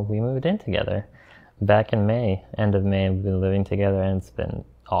until we moved in together. Back in May, end of May, we've been living together and it's been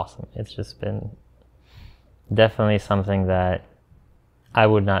awesome. It's just been definitely something that I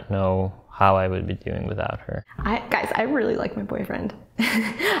would not know how I would be doing without her. Guys, I really like my boyfriend.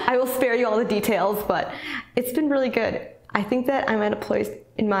 I will spare you all the details, but it's been really good. I think that I'm at a place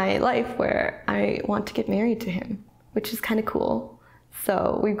in my life where I want to get married to him, which is kind of cool.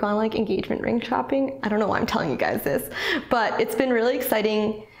 So we've gone like engagement ring shopping. I don't know why I'm telling you guys this, but it's been really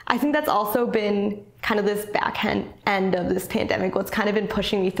exciting. I think that's also been kind of this back end of this pandemic. What's kind of been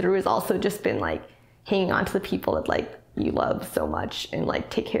pushing me through has also just been like hanging on to the people that like you love so much and like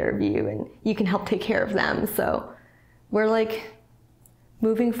take care of you and you can help take care of them. So we're like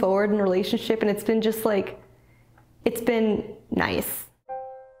moving forward in a relationship and it's been just like, it's been nice.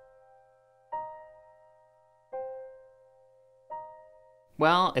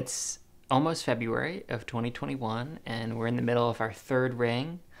 Well, it's almost February of 2021 and we're in the middle of our 3rd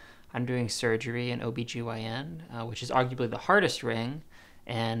ring. I'm doing surgery in OBGYN, which is arguably the hardest ring,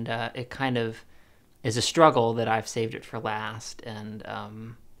 and it kind of is a struggle that I've saved it for last, and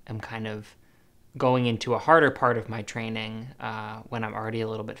I'm kind of going into a harder part of my training when I'm already a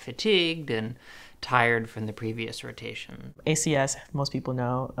little bit fatigued and tired from the previous rotation. ACS, most people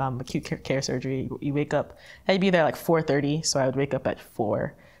know, acute care surgery. You wake up, I'd be there like 4:30, so I would wake up at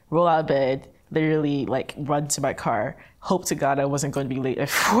 4, roll out of bed, literally like run to my car, hope to God I wasn't going to be late at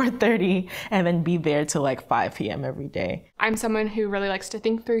 4:30, and then be there till like 5 p.m. every day. I'm someone who really likes to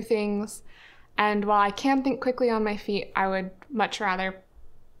think through things, and while I can think quickly on my feet, I would much rather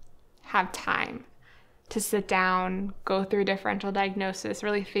have time to sit down, go through differential diagnosis,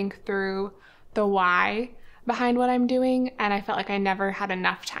 really think through the why behind what I'm doing, and I felt like I never had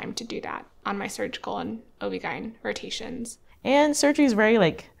enough time to do that on my surgical and OB-GYN rotations. And surgery is very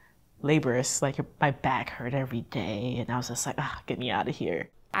like laborious, like my back hurt every day, and I was just like, get me out of here.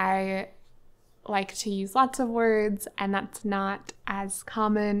 I like to use lots of words, and that's not as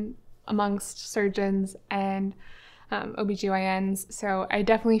common amongst surgeons and OBGYNs, so I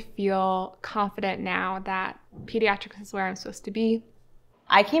definitely feel confident now that pediatrics is where I'm supposed to be.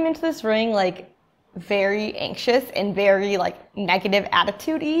 I came into this ring like very anxious and very like negative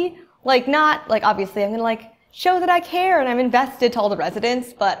attitude-y. Like not like obviously I'm gonna like show that I care and I'm invested to all the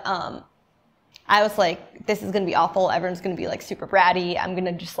residents, but I was like, this is gonna be awful. Everyone's gonna be like super bratty. I'm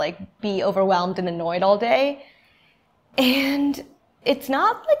gonna just like be overwhelmed and annoyed all day. And it's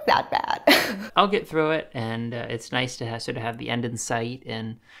not like that bad. I'll get through it, and it's nice to sort of have the end in sight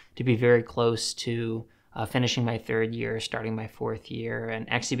and to be very close to finishing my 3rd year, starting my 4th year,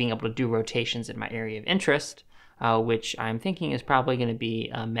 and actually being able to do rotations in my area of interest, which I'm thinking is probably going to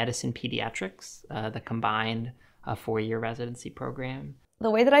be medicine pediatrics, the combined 4-year residency program. The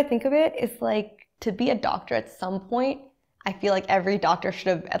way that I think of it is like, to be a doctor at some point, I feel like every doctor should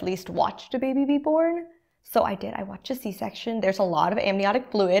have at least watched a baby be born. So I did. I watched a C-section. There's a lot of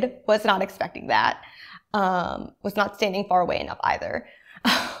amniotic fluid. Was not expecting that. Was not standing far away enough either.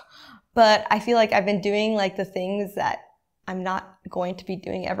 But I feel like I've been doing like the things that I'm not going to be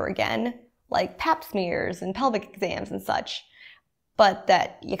doing ever again, like pap smears and pelvic exams and such, but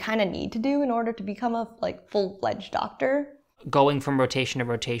that you kind of need to do in order to become a like full-fledged doctor. Going from rotation to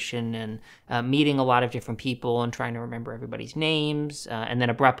rotation and meeting a lot of different people and trying to remember everybody's names, and then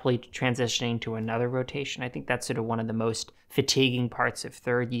abruptly transitioning to another rotation. I think that's sort of one of the most fatiguing parts of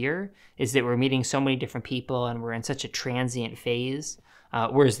third year, is that we're meeting so many different people and we're in such a transient phase.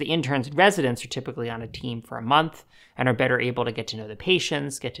 Whereas the interns and residents are typically on a team for a month and are better able to get to know the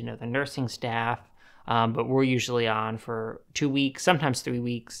patients, get to know the nursing staff. But we're usually on for 2 weeks, sometimes 3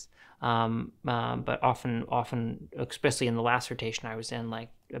 weeks. But often, especially in the last rotation I was in, like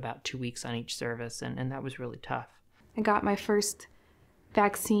about 2 weeks on each service, and that was really tough. I got my first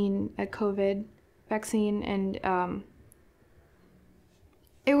vaccine, a COVID vaccine, and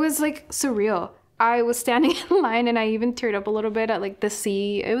it was like surreal. I was standing in line and I even teared up a little bit at like the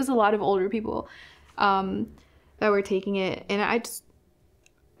sea. It was a lot of older people that were taking it, and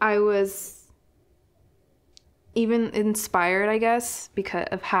I was even inspired, I guess, because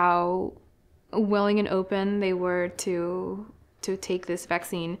of how willing and open they were to take this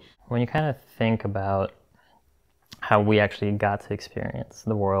vaccine. When you kind of think about how we actually got to experience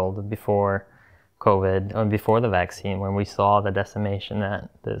the world before COVID, or before the vaccine, when we saw the decimation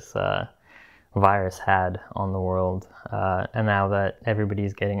that this virus had on the world, and now that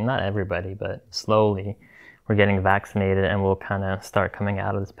everybody's getting, not everybody, but slowly, we're getting vaccinated and we'll kind of start coming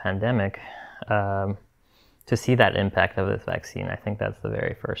out of this pandemic, to see that impact of this vaccine, I think that's the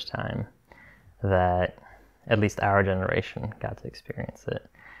very first time that at least our generation got to experience it.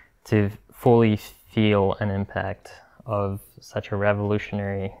 To fully feel an impact of such a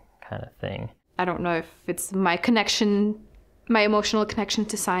revolutionary kind of thing. I don't know if it's my connection, my emotional connection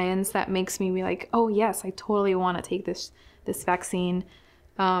to science that makes me be like, oh yes, I totally want to take this vaccine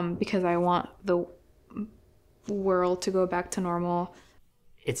because I want the world to go back to normal.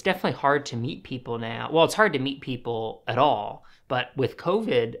 It's definitely hard to meet people now. Well, it's hard to meet people at all, but with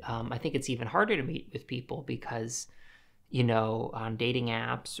COVID, I think it's even harder to meet with people because, you know, on dating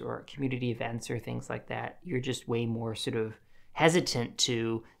apps or community events or things like that, you're just way more sort of hesitant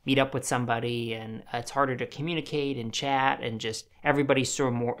to meet up with somebody, and it's harder to communicate and chat, and just everybody's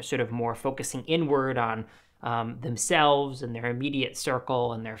sort of more focusing inward on themselves and their immediate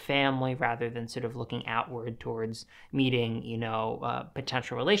circle and their family, rather than sort of looking outward towards meeting, you know,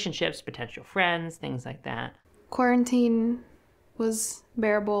 potential relationships, potential friends, things like that. Quarantine was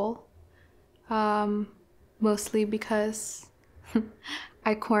bearable, mostly because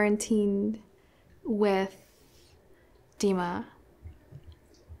I quarantined with Dima.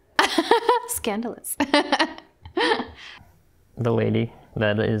 Scandalous. The lady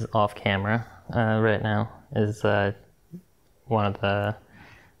that is off camera right now is one of the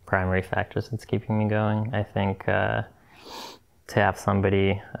primary factors that's keeping me going. I think to have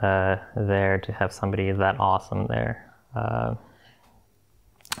somebody there, to have somebody that awesome there,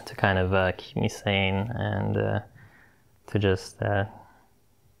 to kind of keep me sane, and to just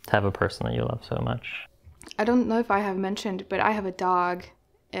have a person that you love so much. I don't know if I have mentioned, but I have a dog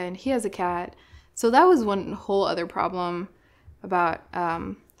and he has a cat. So that was one whole other problem about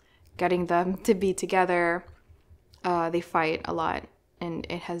getting them to be together. They fight a lot and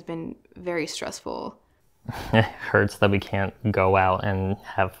it has been very stressful. It hurts that we can't go out and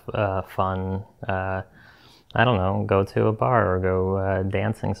have fun. I don't know, go to a bar or go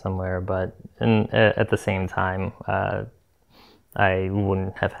dancing somewhere, but at the same time, I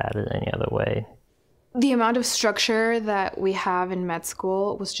wouldn't have had it any other way. The amount of structure that we have in med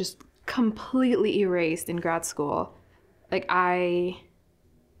school was just completely erased in grad school. Like, I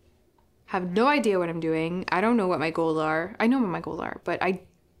have no idea what I'm doing. I don't know what my goals are. I know what my goals are, but I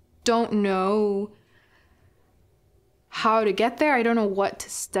don't know how to get there. I don't know what to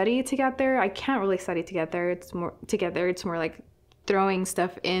study to get there. I can't really study to get there. It's more like throwing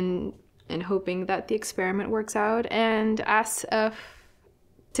stuff in and hoping that the experiment works out. And as of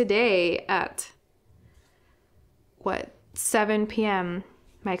today at 7 p.m.,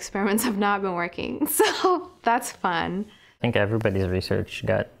 my experiments have not been working. So that's fun. I think everybody's research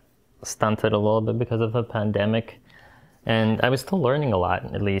got stunted a little bit because of the pandemic. And I was still learning a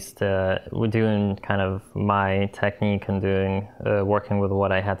lot, at least. We're doing kind of my technique and doing working with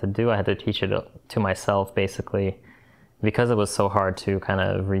what I had to do. I had to teach it to myself, basically, because it was so hard to kind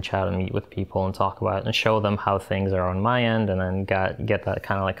of reach out and meet with people and talk about it and show them how things are on my end, and then get that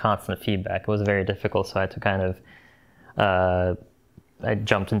kind of like constant feedback. It was very difficult, so I had to kind of I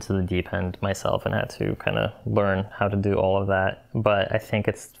jumped into the deep end myself and had to kind of learn how to do all of that. But I think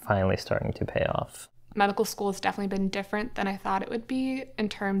it's finally starting to pay off. Medical school has definitely been different than I thought it would be in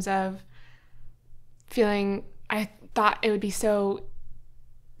terms of feeling. I thought it would be so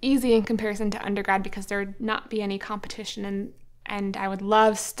easy in comparison to undergrad because there would not be any competition, and I would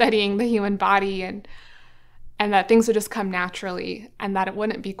love studying the human body, and that things would just come naturally, and that it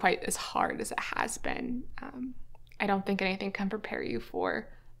wouldn't be quite as hard as it has been. I don't think anything can prepare you for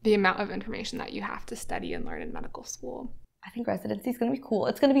the amount of information that you have to study and learn in medical school. I think residency is going to be cool.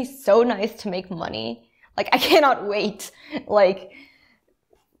 It's going to be so nice to make money. Like, I cannot wait. Like,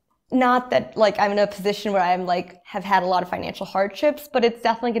 not that like I'm in a position where I'm like have had a lot of financial hardships, but it's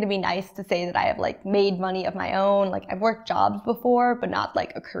definitely going to be nice to say that I have like made money of my own. Like, I've worked jobs before, but not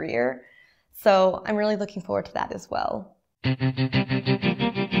like a career. So I'm really looking forward to that as well.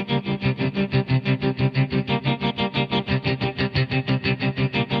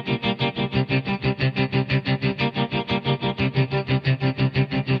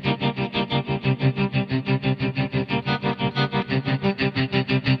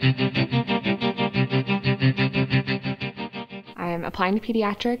 Applying to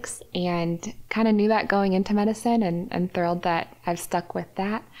pediatrics and kind of knew that going into medicine, and thrilled that I've stuck with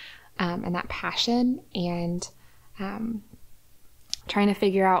that and that passion, and trying to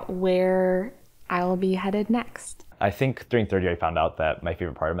figure out where I will be headed next. I think during third year I found out that my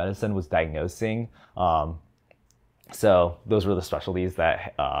favorite part of medicine was diagnosing. So those were the specialties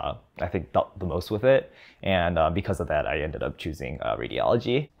that I think dealt the most with it. And because of that, I ended up choosing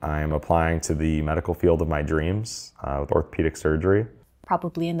radiology. I'm applying to the medical field of my dreams with orthopedic surgery.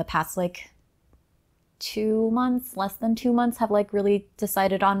 Probably in the past like 2 months, less than 2 months, have like really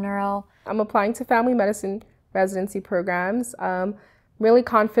decided on neuro. I'm applying to family medicine residency programs. Really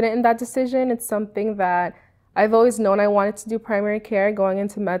confident in that decision. It's something that I've always known I wanted to do primary care going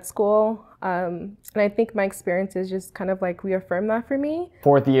into med school. And I think my experience has just kind of like reaffirmed that for me.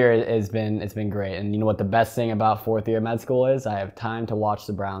 Fourth year it's been great. And you know what the best thing about fourth year med school is? I have time to watch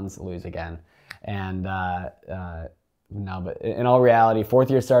the Browns lose again. And no, but in all reality,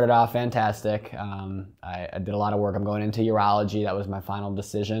 fourth year started off fantastic. I did a lot of work. I'm going into urology. That was my final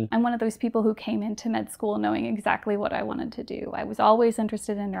decision. I'm one of those people who came into med school knowing exactly what I wanted to do. I was always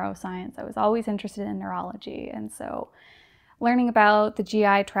interested in neuroscience. I was always interested in neurology. And so learning about the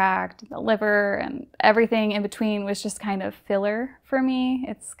GI tract, the liver, and everything in between was just kind of filler for me.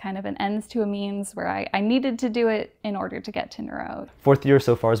 It's kind of an ends to a means where I needed to do it in order to get to neuro. Fourth year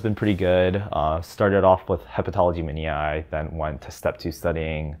so far has been pretty good. Started off with hepatology mini-I, then went to step 2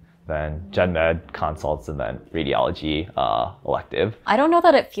 studying, then gen med consults, and then radiology elective. I don't know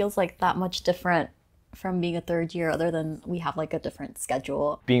that it feels like that much different from being a third year, other than we have like a different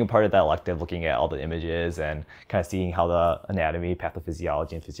schedule. Being a part of that elective, looking at all the images and kind of seeing how the anatomy,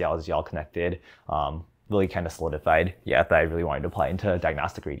 pathophysiology, and physiology all connected, really kind of solidified, that I really wanted to apply into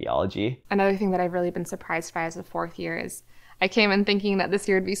diagnostic radiology. Another thing that I've really been surprised by as a fourth year is I came in thinking that this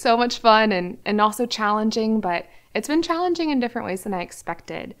year would be so much fun and also challenging, but it's been challenging in different ways than I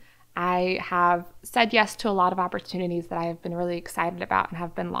expected. I have said yes to a lot of opportunities that I have been really excited about and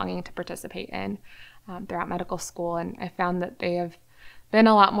have been longing to participate in throughout medical school, and I found that they have been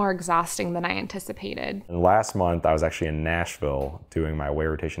a lot more exhausting than I anticipated. And last month, I was actually in Nashville doing my weight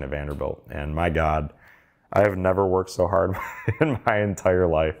rotation at Vanderbilt, and my God, I have never worked so hard in my entire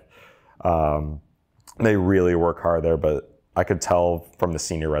life. They really work hard there, but I could tell from the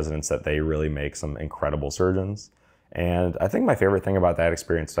senior residents that they really make some incredible surgeons. And I think my favorite thing about that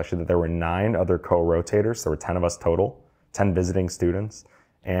experience, especially that there were 9 other co-rotators, there were 10 of us total, 10 visiting students.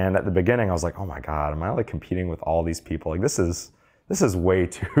 And at the beginning, I was like, oh my God, am I like competing with all these people? Like this is way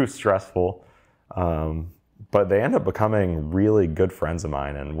too stressful. But they end up becoming really good friends of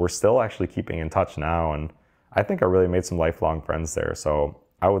mine, and we're still actually keeping in touch now. And I think I really made some lifelong friends there. So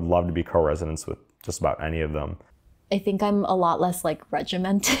I would love to be co-residents with just about any of them. I think I'm a lot less like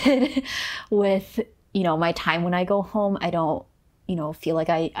regimented with, my time when I go home. I don't, feel like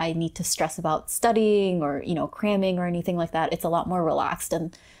I need to stress about studying or, cramming or anything like that. It's a lot more relaxed.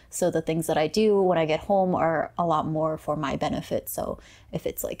 And so the things that I do when I get home are a lot more for my benefit. So if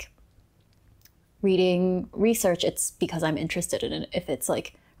it's like reading research, it's because I'm interested in it. If it's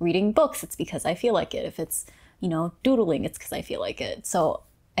like reading books, it's because I feel like it. If it's, doodling, it's because I feel like it. So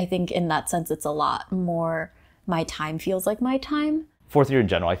I think in that sense, it's a lot more my time feels like my time. Fourth year in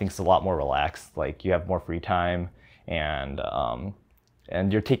general, I think, is a lot more relaxed. Like, you have more free time, and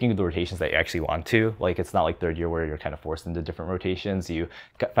you're taking the rotations that you actually want to. Like, it's not like third year where you're kind of forced into different rotations. You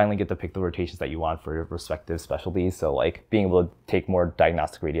finally get to pick the rotations that you want for your respective specialties. So like being able to take more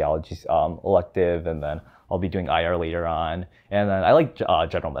diagnostic radiology elective, and then I'll be doing IR later on. And then I like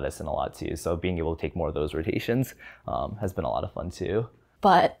general medicine a lot too. So being able to take more of those rotations has been a lot of fun too.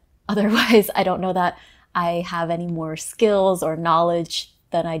 But otherwise, I don't know that I have any more skills or knowledge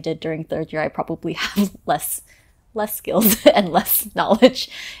than I did during third year. I probably have less skills and less knowledge,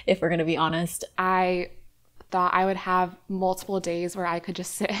 if we're going to be honest. I thought I would have multiple days where I could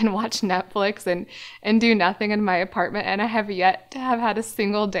just sit and watch Netflix and do nothing in my apartment, and I have yet to have had a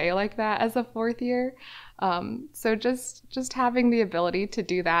single day like that as a fourth year. So just having the ability to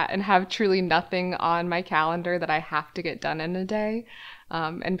do that and have truly nothing on my calendar that I have to get done in a day,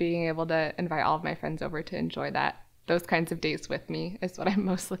 and being able to invite all of my friends over to enjoy those kinds of days with me is what I'm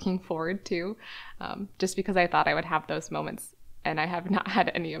most looking forward to, just because I thought I would have those moments, and I have not had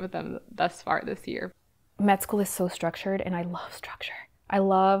any of them thus far this year. Med school is so structured, and I love structure. I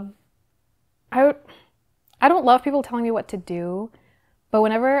don't love people telling me what to do, but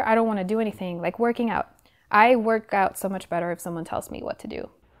whenever I don't want to do anything, like working out, I work out so much better if someone tells me what to do.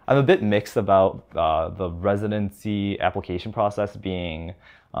 I'm a bit mixed about the residency application process being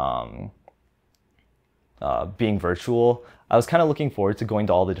virtual. I was kind of looking forward to going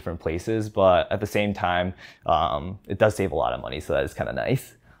to all the different places, but at the same time, it does save a lot of money, so that is kind of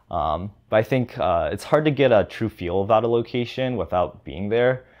nice. But I think it's hard to get a true feel about a location without being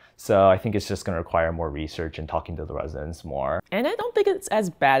there. So I think it's just going to require more research and talking to the residents more. And I don't think it's as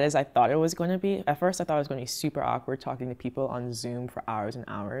bad as I thought it was going to be. At first, I thought it was going to be super awkward talking to people on Zoom for hours and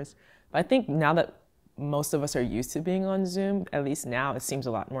hours. But I think now that most of us are used to being on Zoom, at least now it seems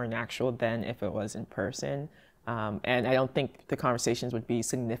a lot more natural than if it was in person. And I don't think the conversations would be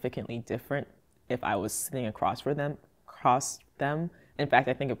significantly different if I was sitting across them. In fact,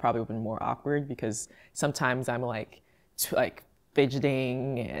 I think it probably would have been more awkward because sometimes I'm like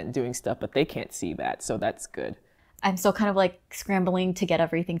fidgeting and doing stuff, but they can't see that, so that's good. I'm still kind of like scrambling to get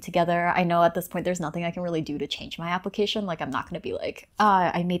everything together. I know at this point there's nothing I can really do to change my application. Like, I'm not going to be like,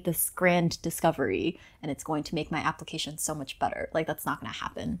 I made this grand discovery and it's going to make my application so much better. Like, that's not going to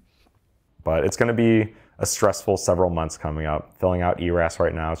happen. But it's going to be a stressful several months coming up. Filling out ERAS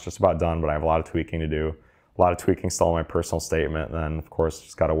right now, it's just about done, but I have a lot of tweaking to do. A lot of tweaking still on my personal statement. And then, of course,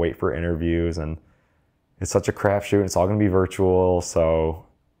 just got to wait for interviews, and it's such a crapshoot. It's all going to be virtual, so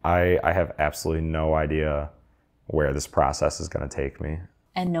I have absolutely no idea where this process is going to take me.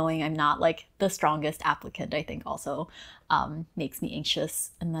 And knowing I'm not like the strongest applicant, I think also makes me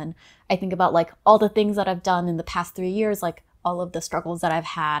anxious. And then I think about like all the things that I've done in the past 3 years, like all of the struggles that I've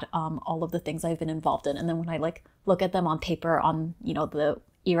had, all of the things I've been involved in. And then when I like look at them on paper on, the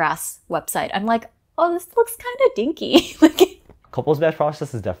ERAS website, I'm like, oh, this looks kind of dinky. Couples match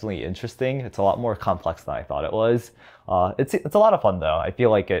process is definitely interesting. It's a lot more complex than I thought it was. It's a lot of fun though. I feel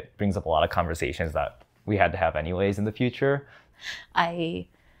like it brings up a lot of conversations that we had to have anyways in the future. I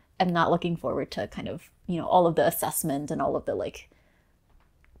am not looking forward to kind of, all of the assessment and all of the like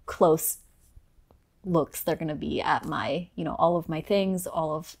close looks they're going to be at my, all of my things,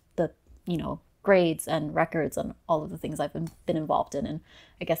 all of the, grades and records and all of the things I've been involved in. And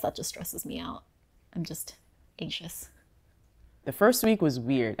I guess that just stresses me out. I'm just anxious. The first week was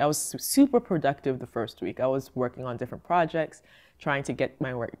weird. I was super productive the first week. I was working on different projects, trying to get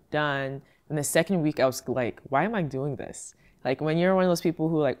my work done. And the second week I was like, why am I doing this? Like, when you're one of those people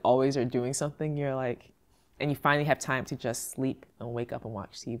who like always are doing something, you're like, and you finally have time to just sleep and wake up and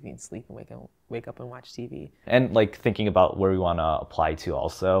watch TV and sleep and wake up and watch TV. And like thinking about where we want to apply to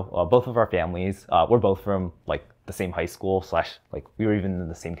also, both of our families, we're both from like the same high school / like we were even in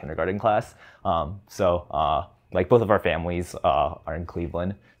the same kindergarten class. Like both of our families are in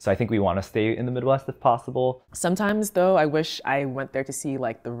Cleveland. So I think we want to stay in the Midwest if possible. Sometimes though, I wish I went there to see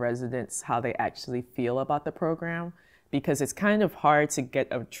like the residents, how they actually feel about the program, because it's kind of hard to get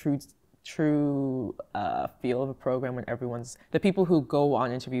a true feel of a program when the people who go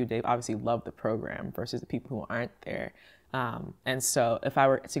on interview, they obviously love the program versus the people who aren't there. And so if I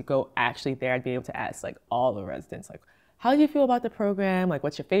were to go actually there, I'd be able to ask like all the residents, like, how do you feel about the program? Like,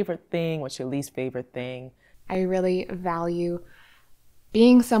 what's your favorite thing? What's your least favorite thing? I really value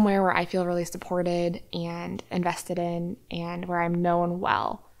being somewhere where I feel really supported and invested in and where I'm known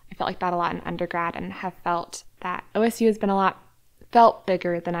well. I felt like that a lot in undergrad and have felt that OSU has been felt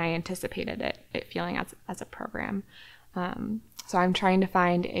bigger than I anticipated it feeling as a program. So I'm trying to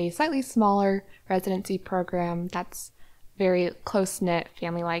find a slightly smaller residency program that's very close-knit,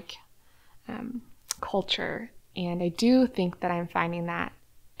 family-like culture And I do think that I'm finding that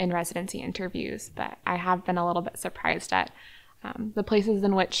in residency interviews, but I have been a little bit surprised at the places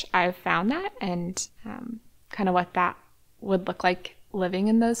in which I've found that and kind of what that would look like living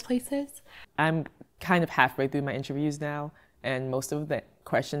in those places. I'm kind of halfway through my interviews now, and most of the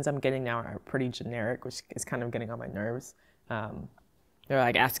questions I'm getting now are pretty generic, which is kind of getting on my nerves. They're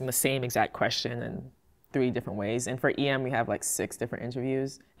like asking the same exact question in 3 different ways. And for EM, we have like 6 different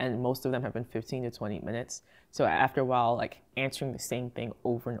interviews, and most of them have been 15 to 20 minutes. So after a while, like answering the same thing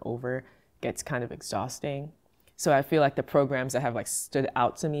over and over gets kind of exhausting. So I feel like the programs that have like stood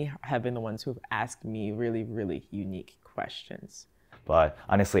out to me have been the ones who have asked me really, really unique questions. But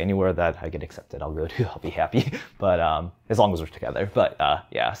honestly, anywhere that I get accepted, I'll go to. I'll be happy. But as long as we're together. But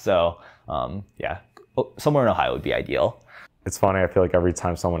yeah, so yeah, somewhere in Ohio would be ideal. It's funny, I feel like every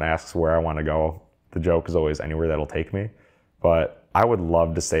time someone asks where I want to go, the joke is always anywhere that'll take me. But I would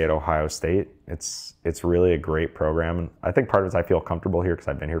love to stay at Ohio State. It's really a great program. And I think part of it is I feel comfortable here because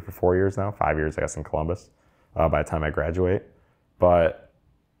I've been here for 4 years now, 5 years, I guess, in Columbus by the time I graduate. But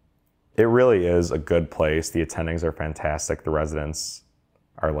it really is a good place. The attendings are fantastic. The residents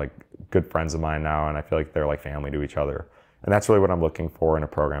are like good friends of mine now, and I feel like they're like family to each other. And that's really what I'm looking for in a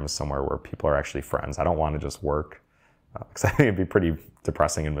program, is somewhere where people are actually friends. I don't want to just work, because I think it'd be pretty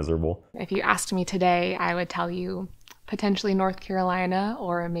depressing and miserable. If you asked me today, I would tell you potentially North Carolina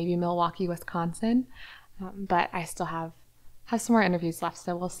or maybe Milwaukee, Wisconsin. But I still have some more interviews left,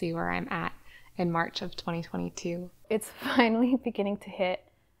 so we'll see where I'm at in March of 2022. It's finally beginning to hit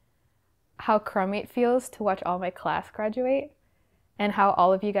how crummy it feels to watch all my class graduate, and how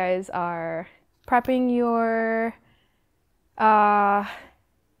all of you guys are prepping your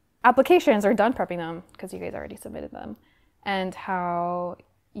applications or done prepping them because you guys already submitted them, and how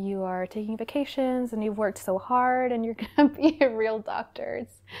you are taking vacations and you've worked so hard and you're gonna be real doctors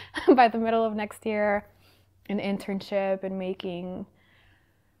by the middle of next year, an internship and making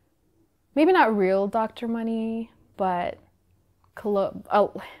maybe not real doctor money, but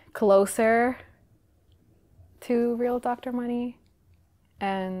closer to real doctor money.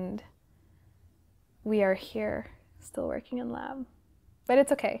 And we are here still working in lab, but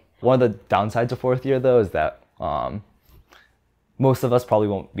it's okay. One of the downsides of 4th year though is that most of us probably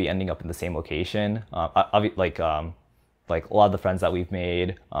won't be ending up in the same location. Like a lot of the friends that we've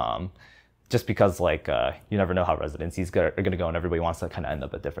made, just because like you never know how residencies are going to go, and everybody wants to kind of end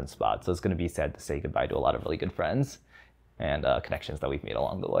up at different spots. So it's going to be sad to say goodbye to a lot of really good friends and connections that we've made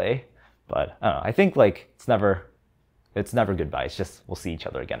along the way. But I don't know, I think like it's never goodbye. It's just we'll see each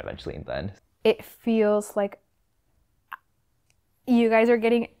other again eventually in the end. It feels like you guys are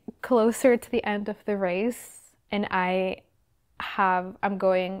getting closer to the end of the race, and I'm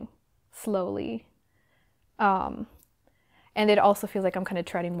going slowly. And it also feels like I'm kind of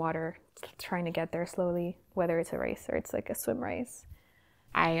treading water, trying to get there slowly, whether it's a race or it's like a swim race.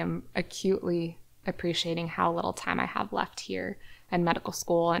 I am acutely appreciating how little time I have left here in medical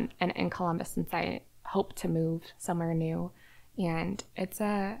school and in Columbus, since I hope to move somewhere new. And it's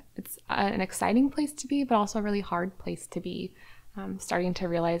an exciting place to be, but also a really hard place to be. Starting to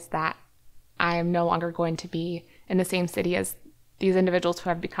realize that I am no longer going to be in the same city as these individuals who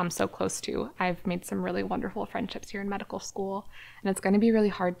I've become so close to. I've made some really wonderful friendships here in medical school, and it's going to be really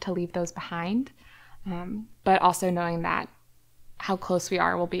hard to leave those behind. But also knowing that how close we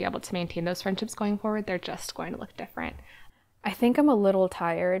are, we'll be able to maintain those friendships going forward. They're just going to look different. I think I'm a little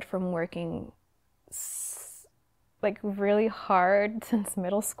tired from working like really hard since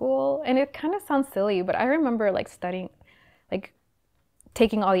middle school, and it kind of sounds silly, but I remember like studying, like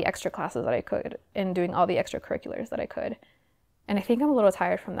taking all the extra classes that I could and doing all the extracurriculars that I could. And I think I'm a little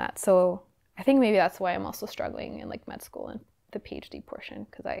tired from that. So I think maybe that's why I'm also struggling in like med school and the PhD portion,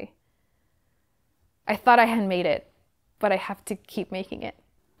 because I thought I had made it, but I have to keep making it.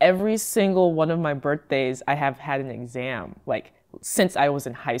 Every single one of my birthdays, I have had an exam. Like since I was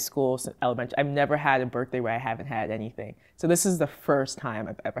in high school, since elementary, I've never had a birthday where I haven't had anything. So this is the first time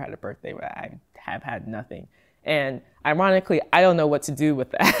I've ever had a birthday where I have had nothing. And ironically, I don't know what to do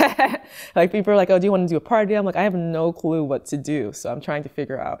with that. Like people are like, oh, do you want to do a party? I'm like, I have no clue what to do. So I'm trying to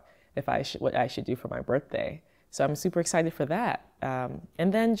figure out what I should do for my birthday. So I'm super excited for that.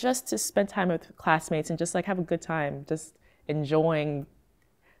 And then just to spend time with classmates and just like have a good time, just enjoying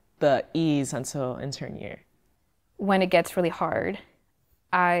the ease until intern year. When it gets really hard,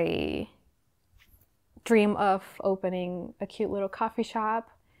 I dream of opening a cute little coffee shop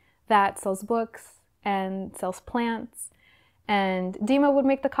that sells books and sells plants, and Dima would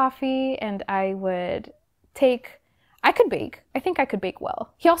make the coffee and I could bake. I think I could bake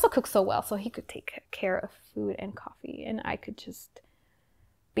well. He also cooks so well, so he could take care of food and coffee, and I could just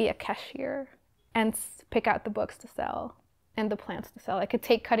be a cashier and pick out the books to sell and the plants to sell. I could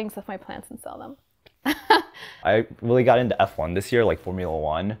take cuttings of my plants and sell them. I really got into F1 this year, like Formula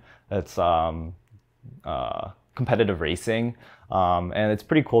One. It's competitive racing, and it's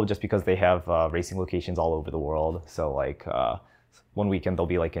pretty cool just because they have racing locations all over the world. So like one weekend they'll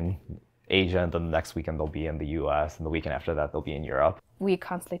be like in Asia, and then the next weekend they'll be in the US, and the weekend after that they'll be in Europe. We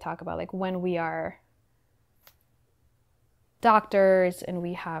constantly talk about like when we are doctors and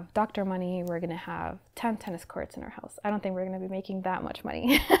we have doctor money, we're gonna have 10 tennis courts in our house. I don't think we're gonna be making that much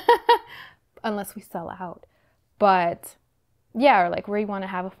money unless we sell out. But yeah, or like where you want to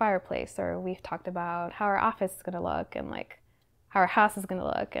have a fireplace, or we've talked about how our office is gonna look and like how our house is gonna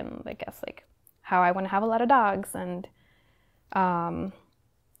look, and I guess like how I want to have a lot of dogs, and how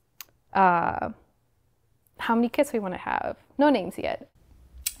many kids we want to have. No names yet.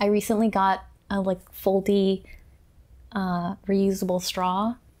 I recently got a like foldy reusable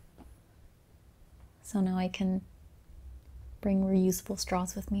straw. So now I can bring reusable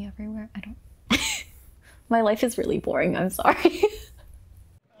straws with me everywhere. I don't... My life is really boring, I'm sorry.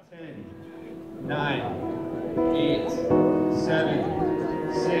 10, 9, 8,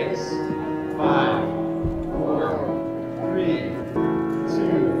 7, 6, 5, 4, 3,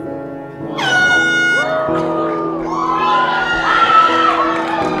 2, 1.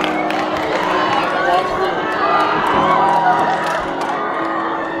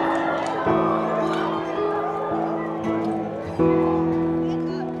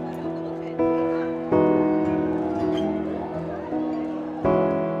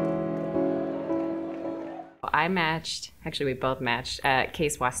 I matched, actually we both matched at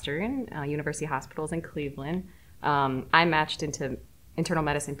Case Western University Hospitals in Cleveland. I matched into internal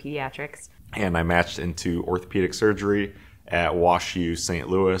medicine pediatrics. And I matched into orthopedic surgery at WashU St.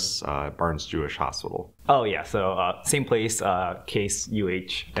 Louis, Barnes Jewish Hospital. Oh yeah, so same place, Case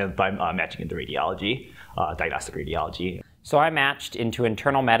UH, and I'm matching into radiology, diagnostic radiology. So I matched into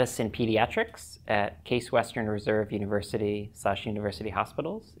internal medicine pediatrics at Case Western Reserve University / University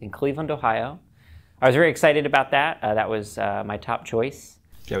Hospitals in Cleveland, Ohio. I was very excited about that. That was my top choice.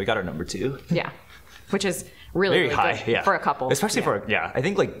 Yeah, we got our number 2. Yeah, which is really, very high, good yeah. for a couple. Especially for, I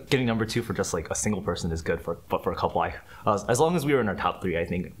think like getting number 2 for just like a single person is good, but for a couple, as long as we were in our top 3, I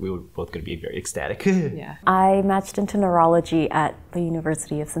think we were both going to be very ecstatic. Yeah. I matched into neurology at the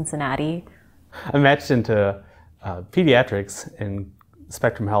University of Cincinnati. I matched into pediatrics in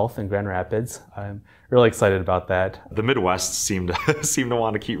Spectrum Health in Grand Rapids. I'm really excited about that. The Midwest seemed to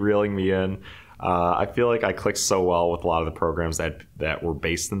want to keep reeling me in. I feel like I clicked so well with a lot of the programs that were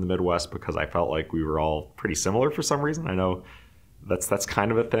based in the Midwest because I felt like we were all pretty similar for some reason. I know that's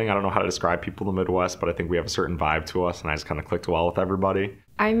kind of a thing. I don't know how to describe people in the Midwest, but I think we have a certain vibe to us, and I just kind of clicked well with everybody.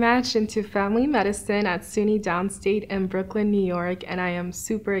 I matched into family medicine at SUNY Downstate in Brooklyn, New York, and I am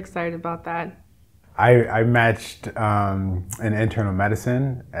super excited about that. I matched in internal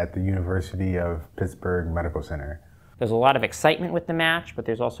medicine at the University of Pittsburgh Medical Center. There's a lot of excitement with the match, but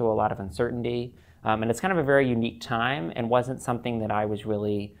there's also a lot of uncertainty. And it's kind of a very unique time and wasn't something that I was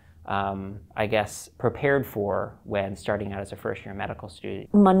really, I guess, prepared for when starting out as a first-year medical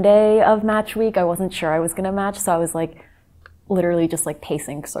student. Monday of match week, I wasn't sure I was gonna match, so I was like literally just like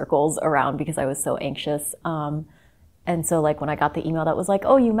pacing circles around because I was so anxious. And so like when I got the email that was like,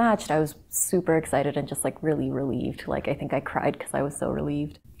 oh, you matched, I was super excited and just like really relieved. Like I think I cried because I was so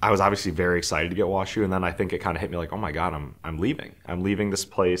relieved. I was obviously very excited to get WashU, and then I think it kind of hit me like, oh my God, I'm leaving. I'm leaving this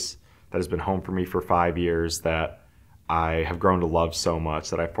place that has been home for me for 5 years, that I have grown to love so much,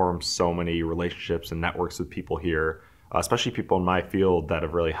 that I formed so many relationships and networks with people here, especially people in my field that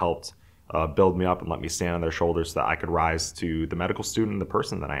have really helped build me up and let me stand on their shoulders so that I could rise to the medical student and the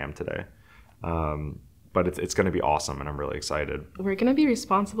person that I am today. But it's going to be awesome, and I'm really excited. We're going to be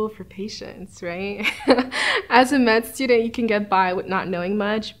responsible for patients, right? As a med student, you can get by with not knowing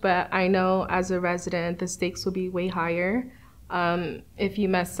much, but I know as a resident, the stakes will be way higher. If you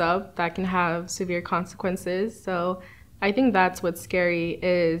mess up, that can have severe consequences. So I think that's what's scary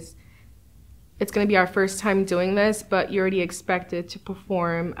is it's going to be our first time doing this, but you're already expected to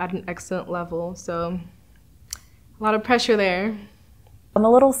perform at an excellent level. So a lot of pressure there. I'm a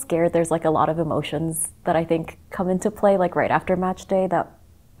little scared. There's like a lot of emotions that I think come into play like right after match day that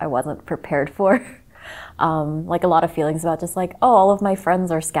I wasn't prepared for. Like a lot of feelings about just like, oh, all of my friends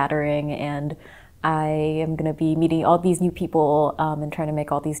are scattering and I am going to be meeting all these new people and trying to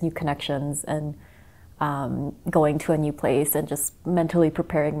make all these new connections and going to a new place and just mentally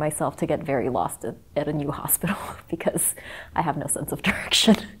preparing myself to get very lost at a new hospital because I have no sense of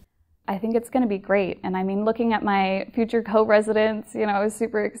direction. I think it's going to be great. And I mean, looking at my future co-residents, you know, I was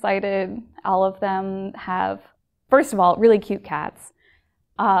super excited. All of them have, first of all, really cute cats.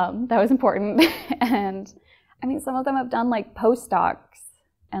 That was important. And I mean, some of them have done like postdocs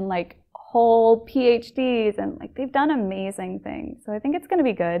and like whole PhDs, and like they've done amazing things. So I think it's going to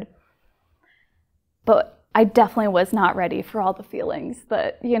be good. But I definitely was not ready for all the feelings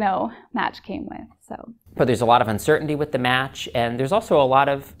that, you know, match came with. So. But there's a lot of uncertainty with the match, and there's also a lot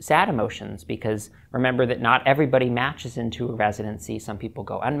of sad emotions, because remember that not everybody matches into a residency. Some people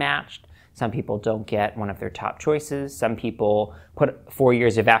go unmatched. Some people don't get one of their top choices. Some people put 4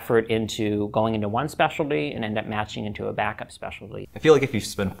 years of effort into going into one specialty and end up matching into a backup specialty. I feel like if you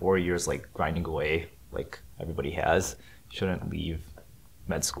spend 4 years like grinding away, like everybody has, you shouldn't leave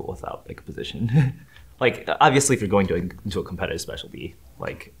med school without like a position. Like, obviously, if you're going into a competitive specialty,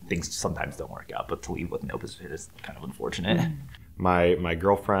 like, things sometimes don't work out, but to leave with no position is kind of unfortunate. My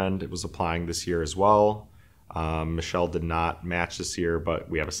girlfriend was applying this year as well. Michelle did not match this year, but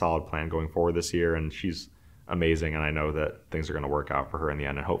we have a solid plan going forward this year, and she's amazing, and I know that things are going to work out for her in the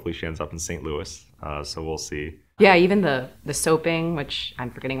end, and hopefully she ends up in St. Louis, so we'll see. Yeah, even the soaping, which I'm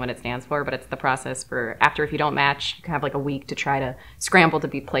forgetting what it stands for, but it's the process for after if you don't match, you can have like a week to try to scramble to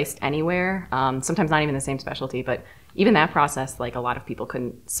be placed anywhere. Sometimes not even the same specialty, but even that process, like a lot of people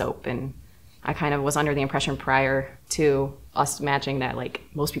couldn't soap, and I kind of was under the impression prior to us matching that like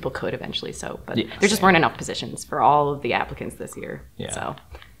most people could eventually soap, but there just weren't enough positions for all of the applicants this year. Yeah. So.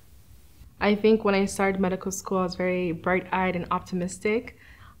 I think when I started medical school, I was very bright-eyed and optimistic.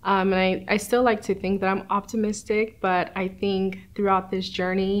 And I still like to think that I'm optimistic, but I think throughout this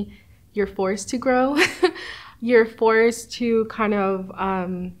journey, you're forced to grow. You're forced to kind of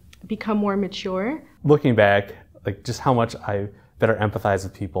become more mature. Looking back, like just how much I better empathize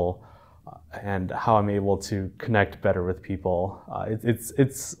with people and how I'm able to connect better with people.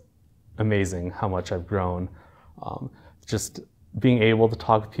 It's amazing how much I've grown. Just being able to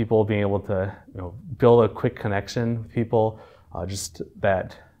talk to people, being able to build a quick connection with people, just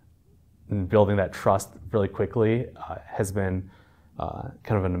that. And building that trust really quickly has been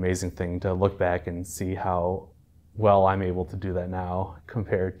kind of an amazing thing to look back and see how well I'm able to do that now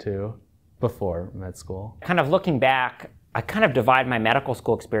compared to before med school. Kind of looking back, I kind of divide my medical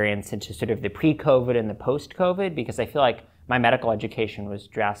school experience into sort of the pre-COVID and the post-COVID, because I feel like my medical education was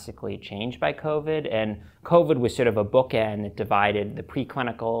drastically changed by COVID, and COVID was sort of a bookend that divided the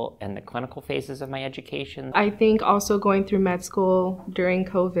preclinical and the clinical phases of my education. I think also going through med school during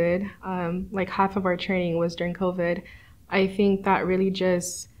COVID, like half of our training was during COVID, I think that really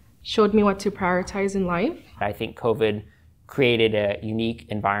just showed me what to prioritize in life. I think COVID created a unique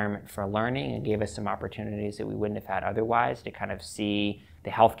environment for learning and gave us some opportunities that we wouldn't have had otherwise to kind of see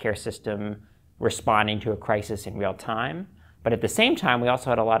the healthcare system responding to a crisis in real time. But at the same time, we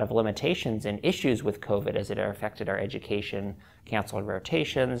also had a lot of limitations and issues with COVID as it affected our education, canceled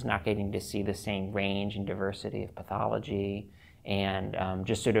rotations, not getting to see the same range and diversity of pathology, and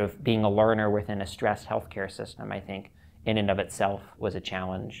just sort of being a learner within a stressed healthcare system, I think, in and of itself was a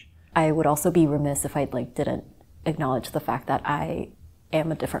challenge. I would also be remiss if I didn't acknowledge the fact that I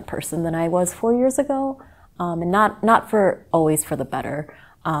am a different person than I was 4 years ago, and not for always for the better.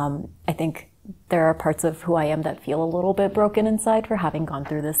 I think there are parts of who I am that feel a little bit broken inside for having gone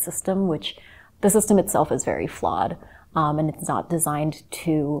through this system, which the system itself is very flawed, and it's not designed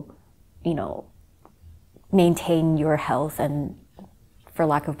to, maintain your health and, for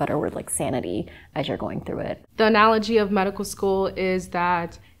lack of a better word, like sanity as you're going through it. The analogy of medical school is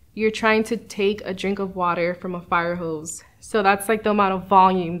that you're trying to take a drink of water from a fire hose. So that's like the amount of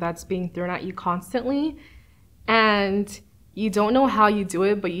volume that's being thrown at you constantly. And you don't know how you do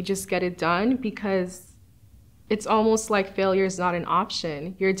it, but you just get it done because it's almost like failure is not an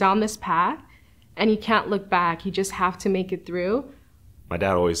option. You're down this path and you can't look back. You just have to make it through. My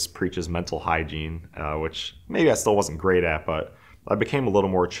dad always preaches mental hygiene, which maybe I still wasn't great at, but I became a little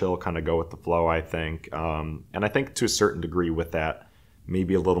more chill, kind of go with the flow, I think. And I think to a certain degree with that,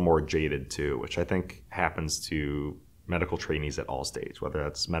 maybe a little more jaded too, which I think happens to medical trainees at all stages, whether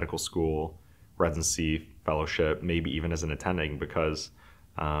that's medical school, residency, fellowship, maybe even as an attending, because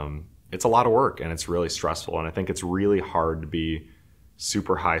it's a lot of work and it's really stressful. And I think it's really hard to be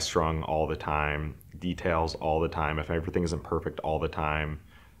super high strung all the time, details all the time. If everything isn't perfect all the time,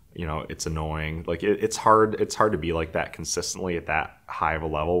 it's annoying. Like it's hard to be like that consistently at that high of a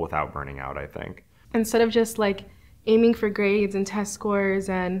level without burning out, I think. Instead of just like aiming for grades and test scores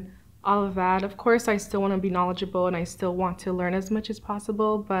and all of that, of course I still want to be knowledgeable and I still want to learn as much as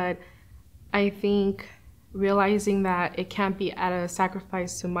possible, but I think realizing that it can't be at a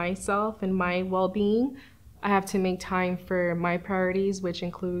sacrifice to myself and my well-being. I have to make time for my priorities, which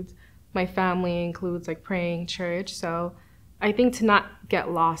includes my family, includes like praying, church. So I think to not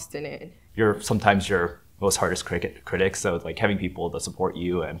get lost in it. Sometimes your most hardest critics. So like having people to support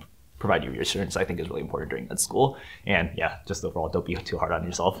you and provide you reassurance, I think, is really important during med school. And yeah, just overall, don't be too hard on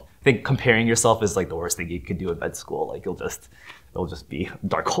yourself. I think comparing yourself is like the worst thing you could do in med school. Like it'll just be a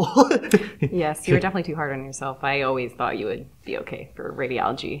dark hole. Yes, you were definitely too hard on yourself. I always thought you would be okay for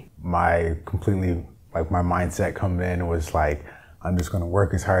radiology. My mindset coming in was like, I'm just going to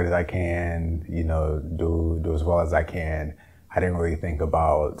work as hard as I can, you know, do as well as I can. I didn't really think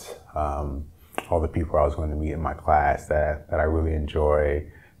about all the people I was going to meet in my class that I really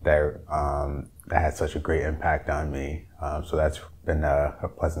enjoy, that had such a great impact on me. So that's been a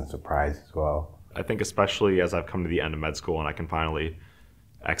pleasant surprise as well. I think especially as I've come to the end of med school and I can finally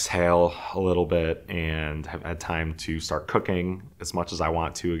exhale a little bit and have had time to start cooking as much as I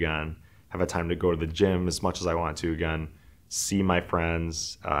want to again, have had time to go to the gym as much as I want to again, see my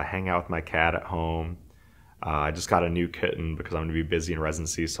friends, hang out with my cat at home. I just got a new kitten because I'm going to be busy in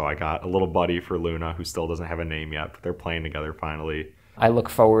residency, so I got a little buddy for Luna who still doesn't have a name yet, but they're playing together finally. I look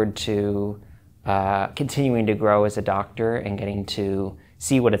forward to continuing to grow as a doctor and getting to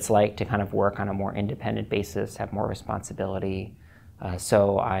see what it's like to kind of work on a more independent basis, have more responsibility.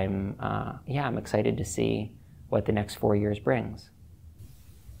 So I'm excited to see what the next 4 years brings.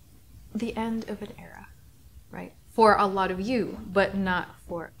 The end of an era, right? For a lot of you, but not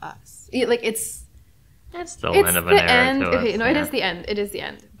for us. It's still the end of an era to us, okay, no, yeah. It is the end. It is the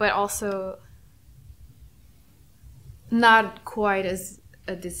end, but also not quite as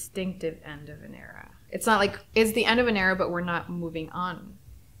a distinctive end of an era. It's not like it's the end of an era, but we're not moving on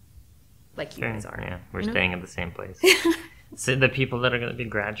like you guys are. Yeah, we're staying at the same place. So the people that are going to be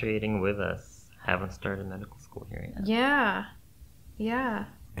graduating with us haven't started medical school here yet. Yeah, yeah.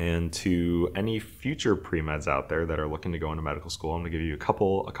 And to any future pre-meds out there that are looking to go into medical school, I'm going to give you a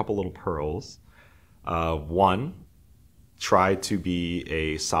couple little pearls. One, try to be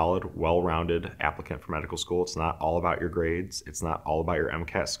a solid, well-rounded applicant for medical school. It's not all about your grades. It's not all about your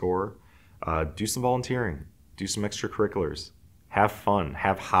MCAT score. Do some volunteering. Do some extracurriculars. Have fun.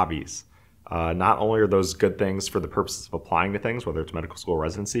 Have hobbies. Not only are those good things for the purposes of applying to things, whether it's medical school or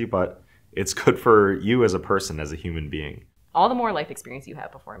residency, but it's good for you as a person, as a human being. All the more life experience you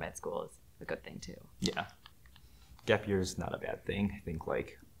have before med school is a good thing too. Yeah. Gap year is not a bad thing. I think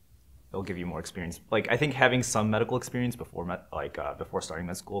like it'll give you more experience. Like I think having some medical experience before before starting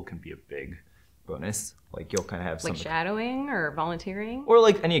med school can be a big bonus. Like you'll kind of have like some shadowing or volunteering, or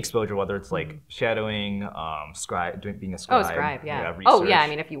like any exposure, whether it's like shadowing, being a scribe. Oh, scribe, yeah. Research. Oh, yeah. I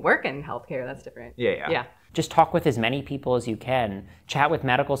mean, if you work in healthcare, that's different. Yeah. Just talk with as many people as you can. Chat with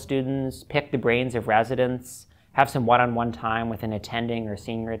medical students. Pick the brains of residents. Have some one-on-one time with an attending or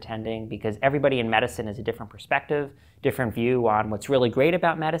senior attending, because everybody in medicine has a different perspective, different view on what's really great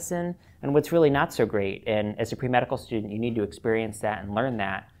about medicine and what's really not so great. And as a pre-medical student, you need to experience that and learn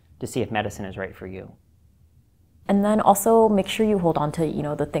that to see if medicine is right for you. And then also make sure you hold on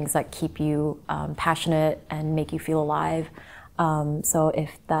to, the things that keep you passionate and make you feel alive. So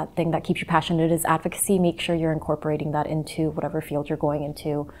if that thing that keeps you passionate is advocacy, make sure you're incorporating that into whatever field you're going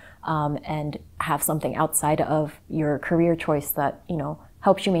into, and have something outside of your career choice that,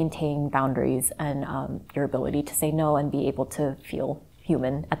 helps you maintain boundaries and your ability to say no and be able to feel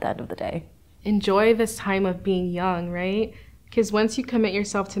human at the end of the day. Enjoy this time of being young, right? Because once you commit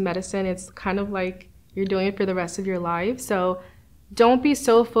yourself to medicine, it's kind of like you're doing it for the rest of your life. So don't be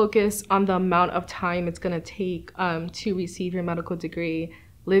so focused on the amount of time it's going to take to receive your medical degree.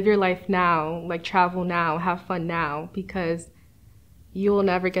 Live your life now, like travel now, have fun now, because you will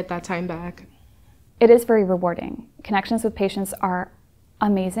never get that time back. It is very rewarding. Connections with patients are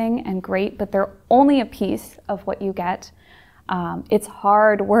amazing and great, but they're only a piece of what you get. It's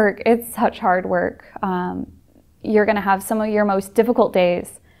hard work. It's such hard work. You're going to have some of your most difficult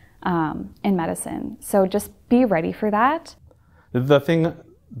days in medicine. So just be ready for that. The thing,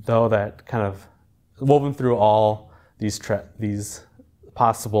 though, that kind of woven through all these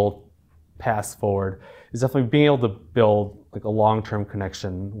possible paths forward is definitely being able to build like a long-term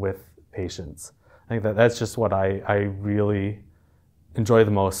connection with patients. I think that's just what I really enjoy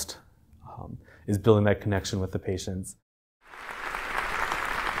the most, is building that connection with the patients.